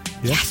Wednesday.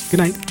 Yes.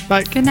 Good night.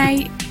 Bye. Good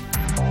night.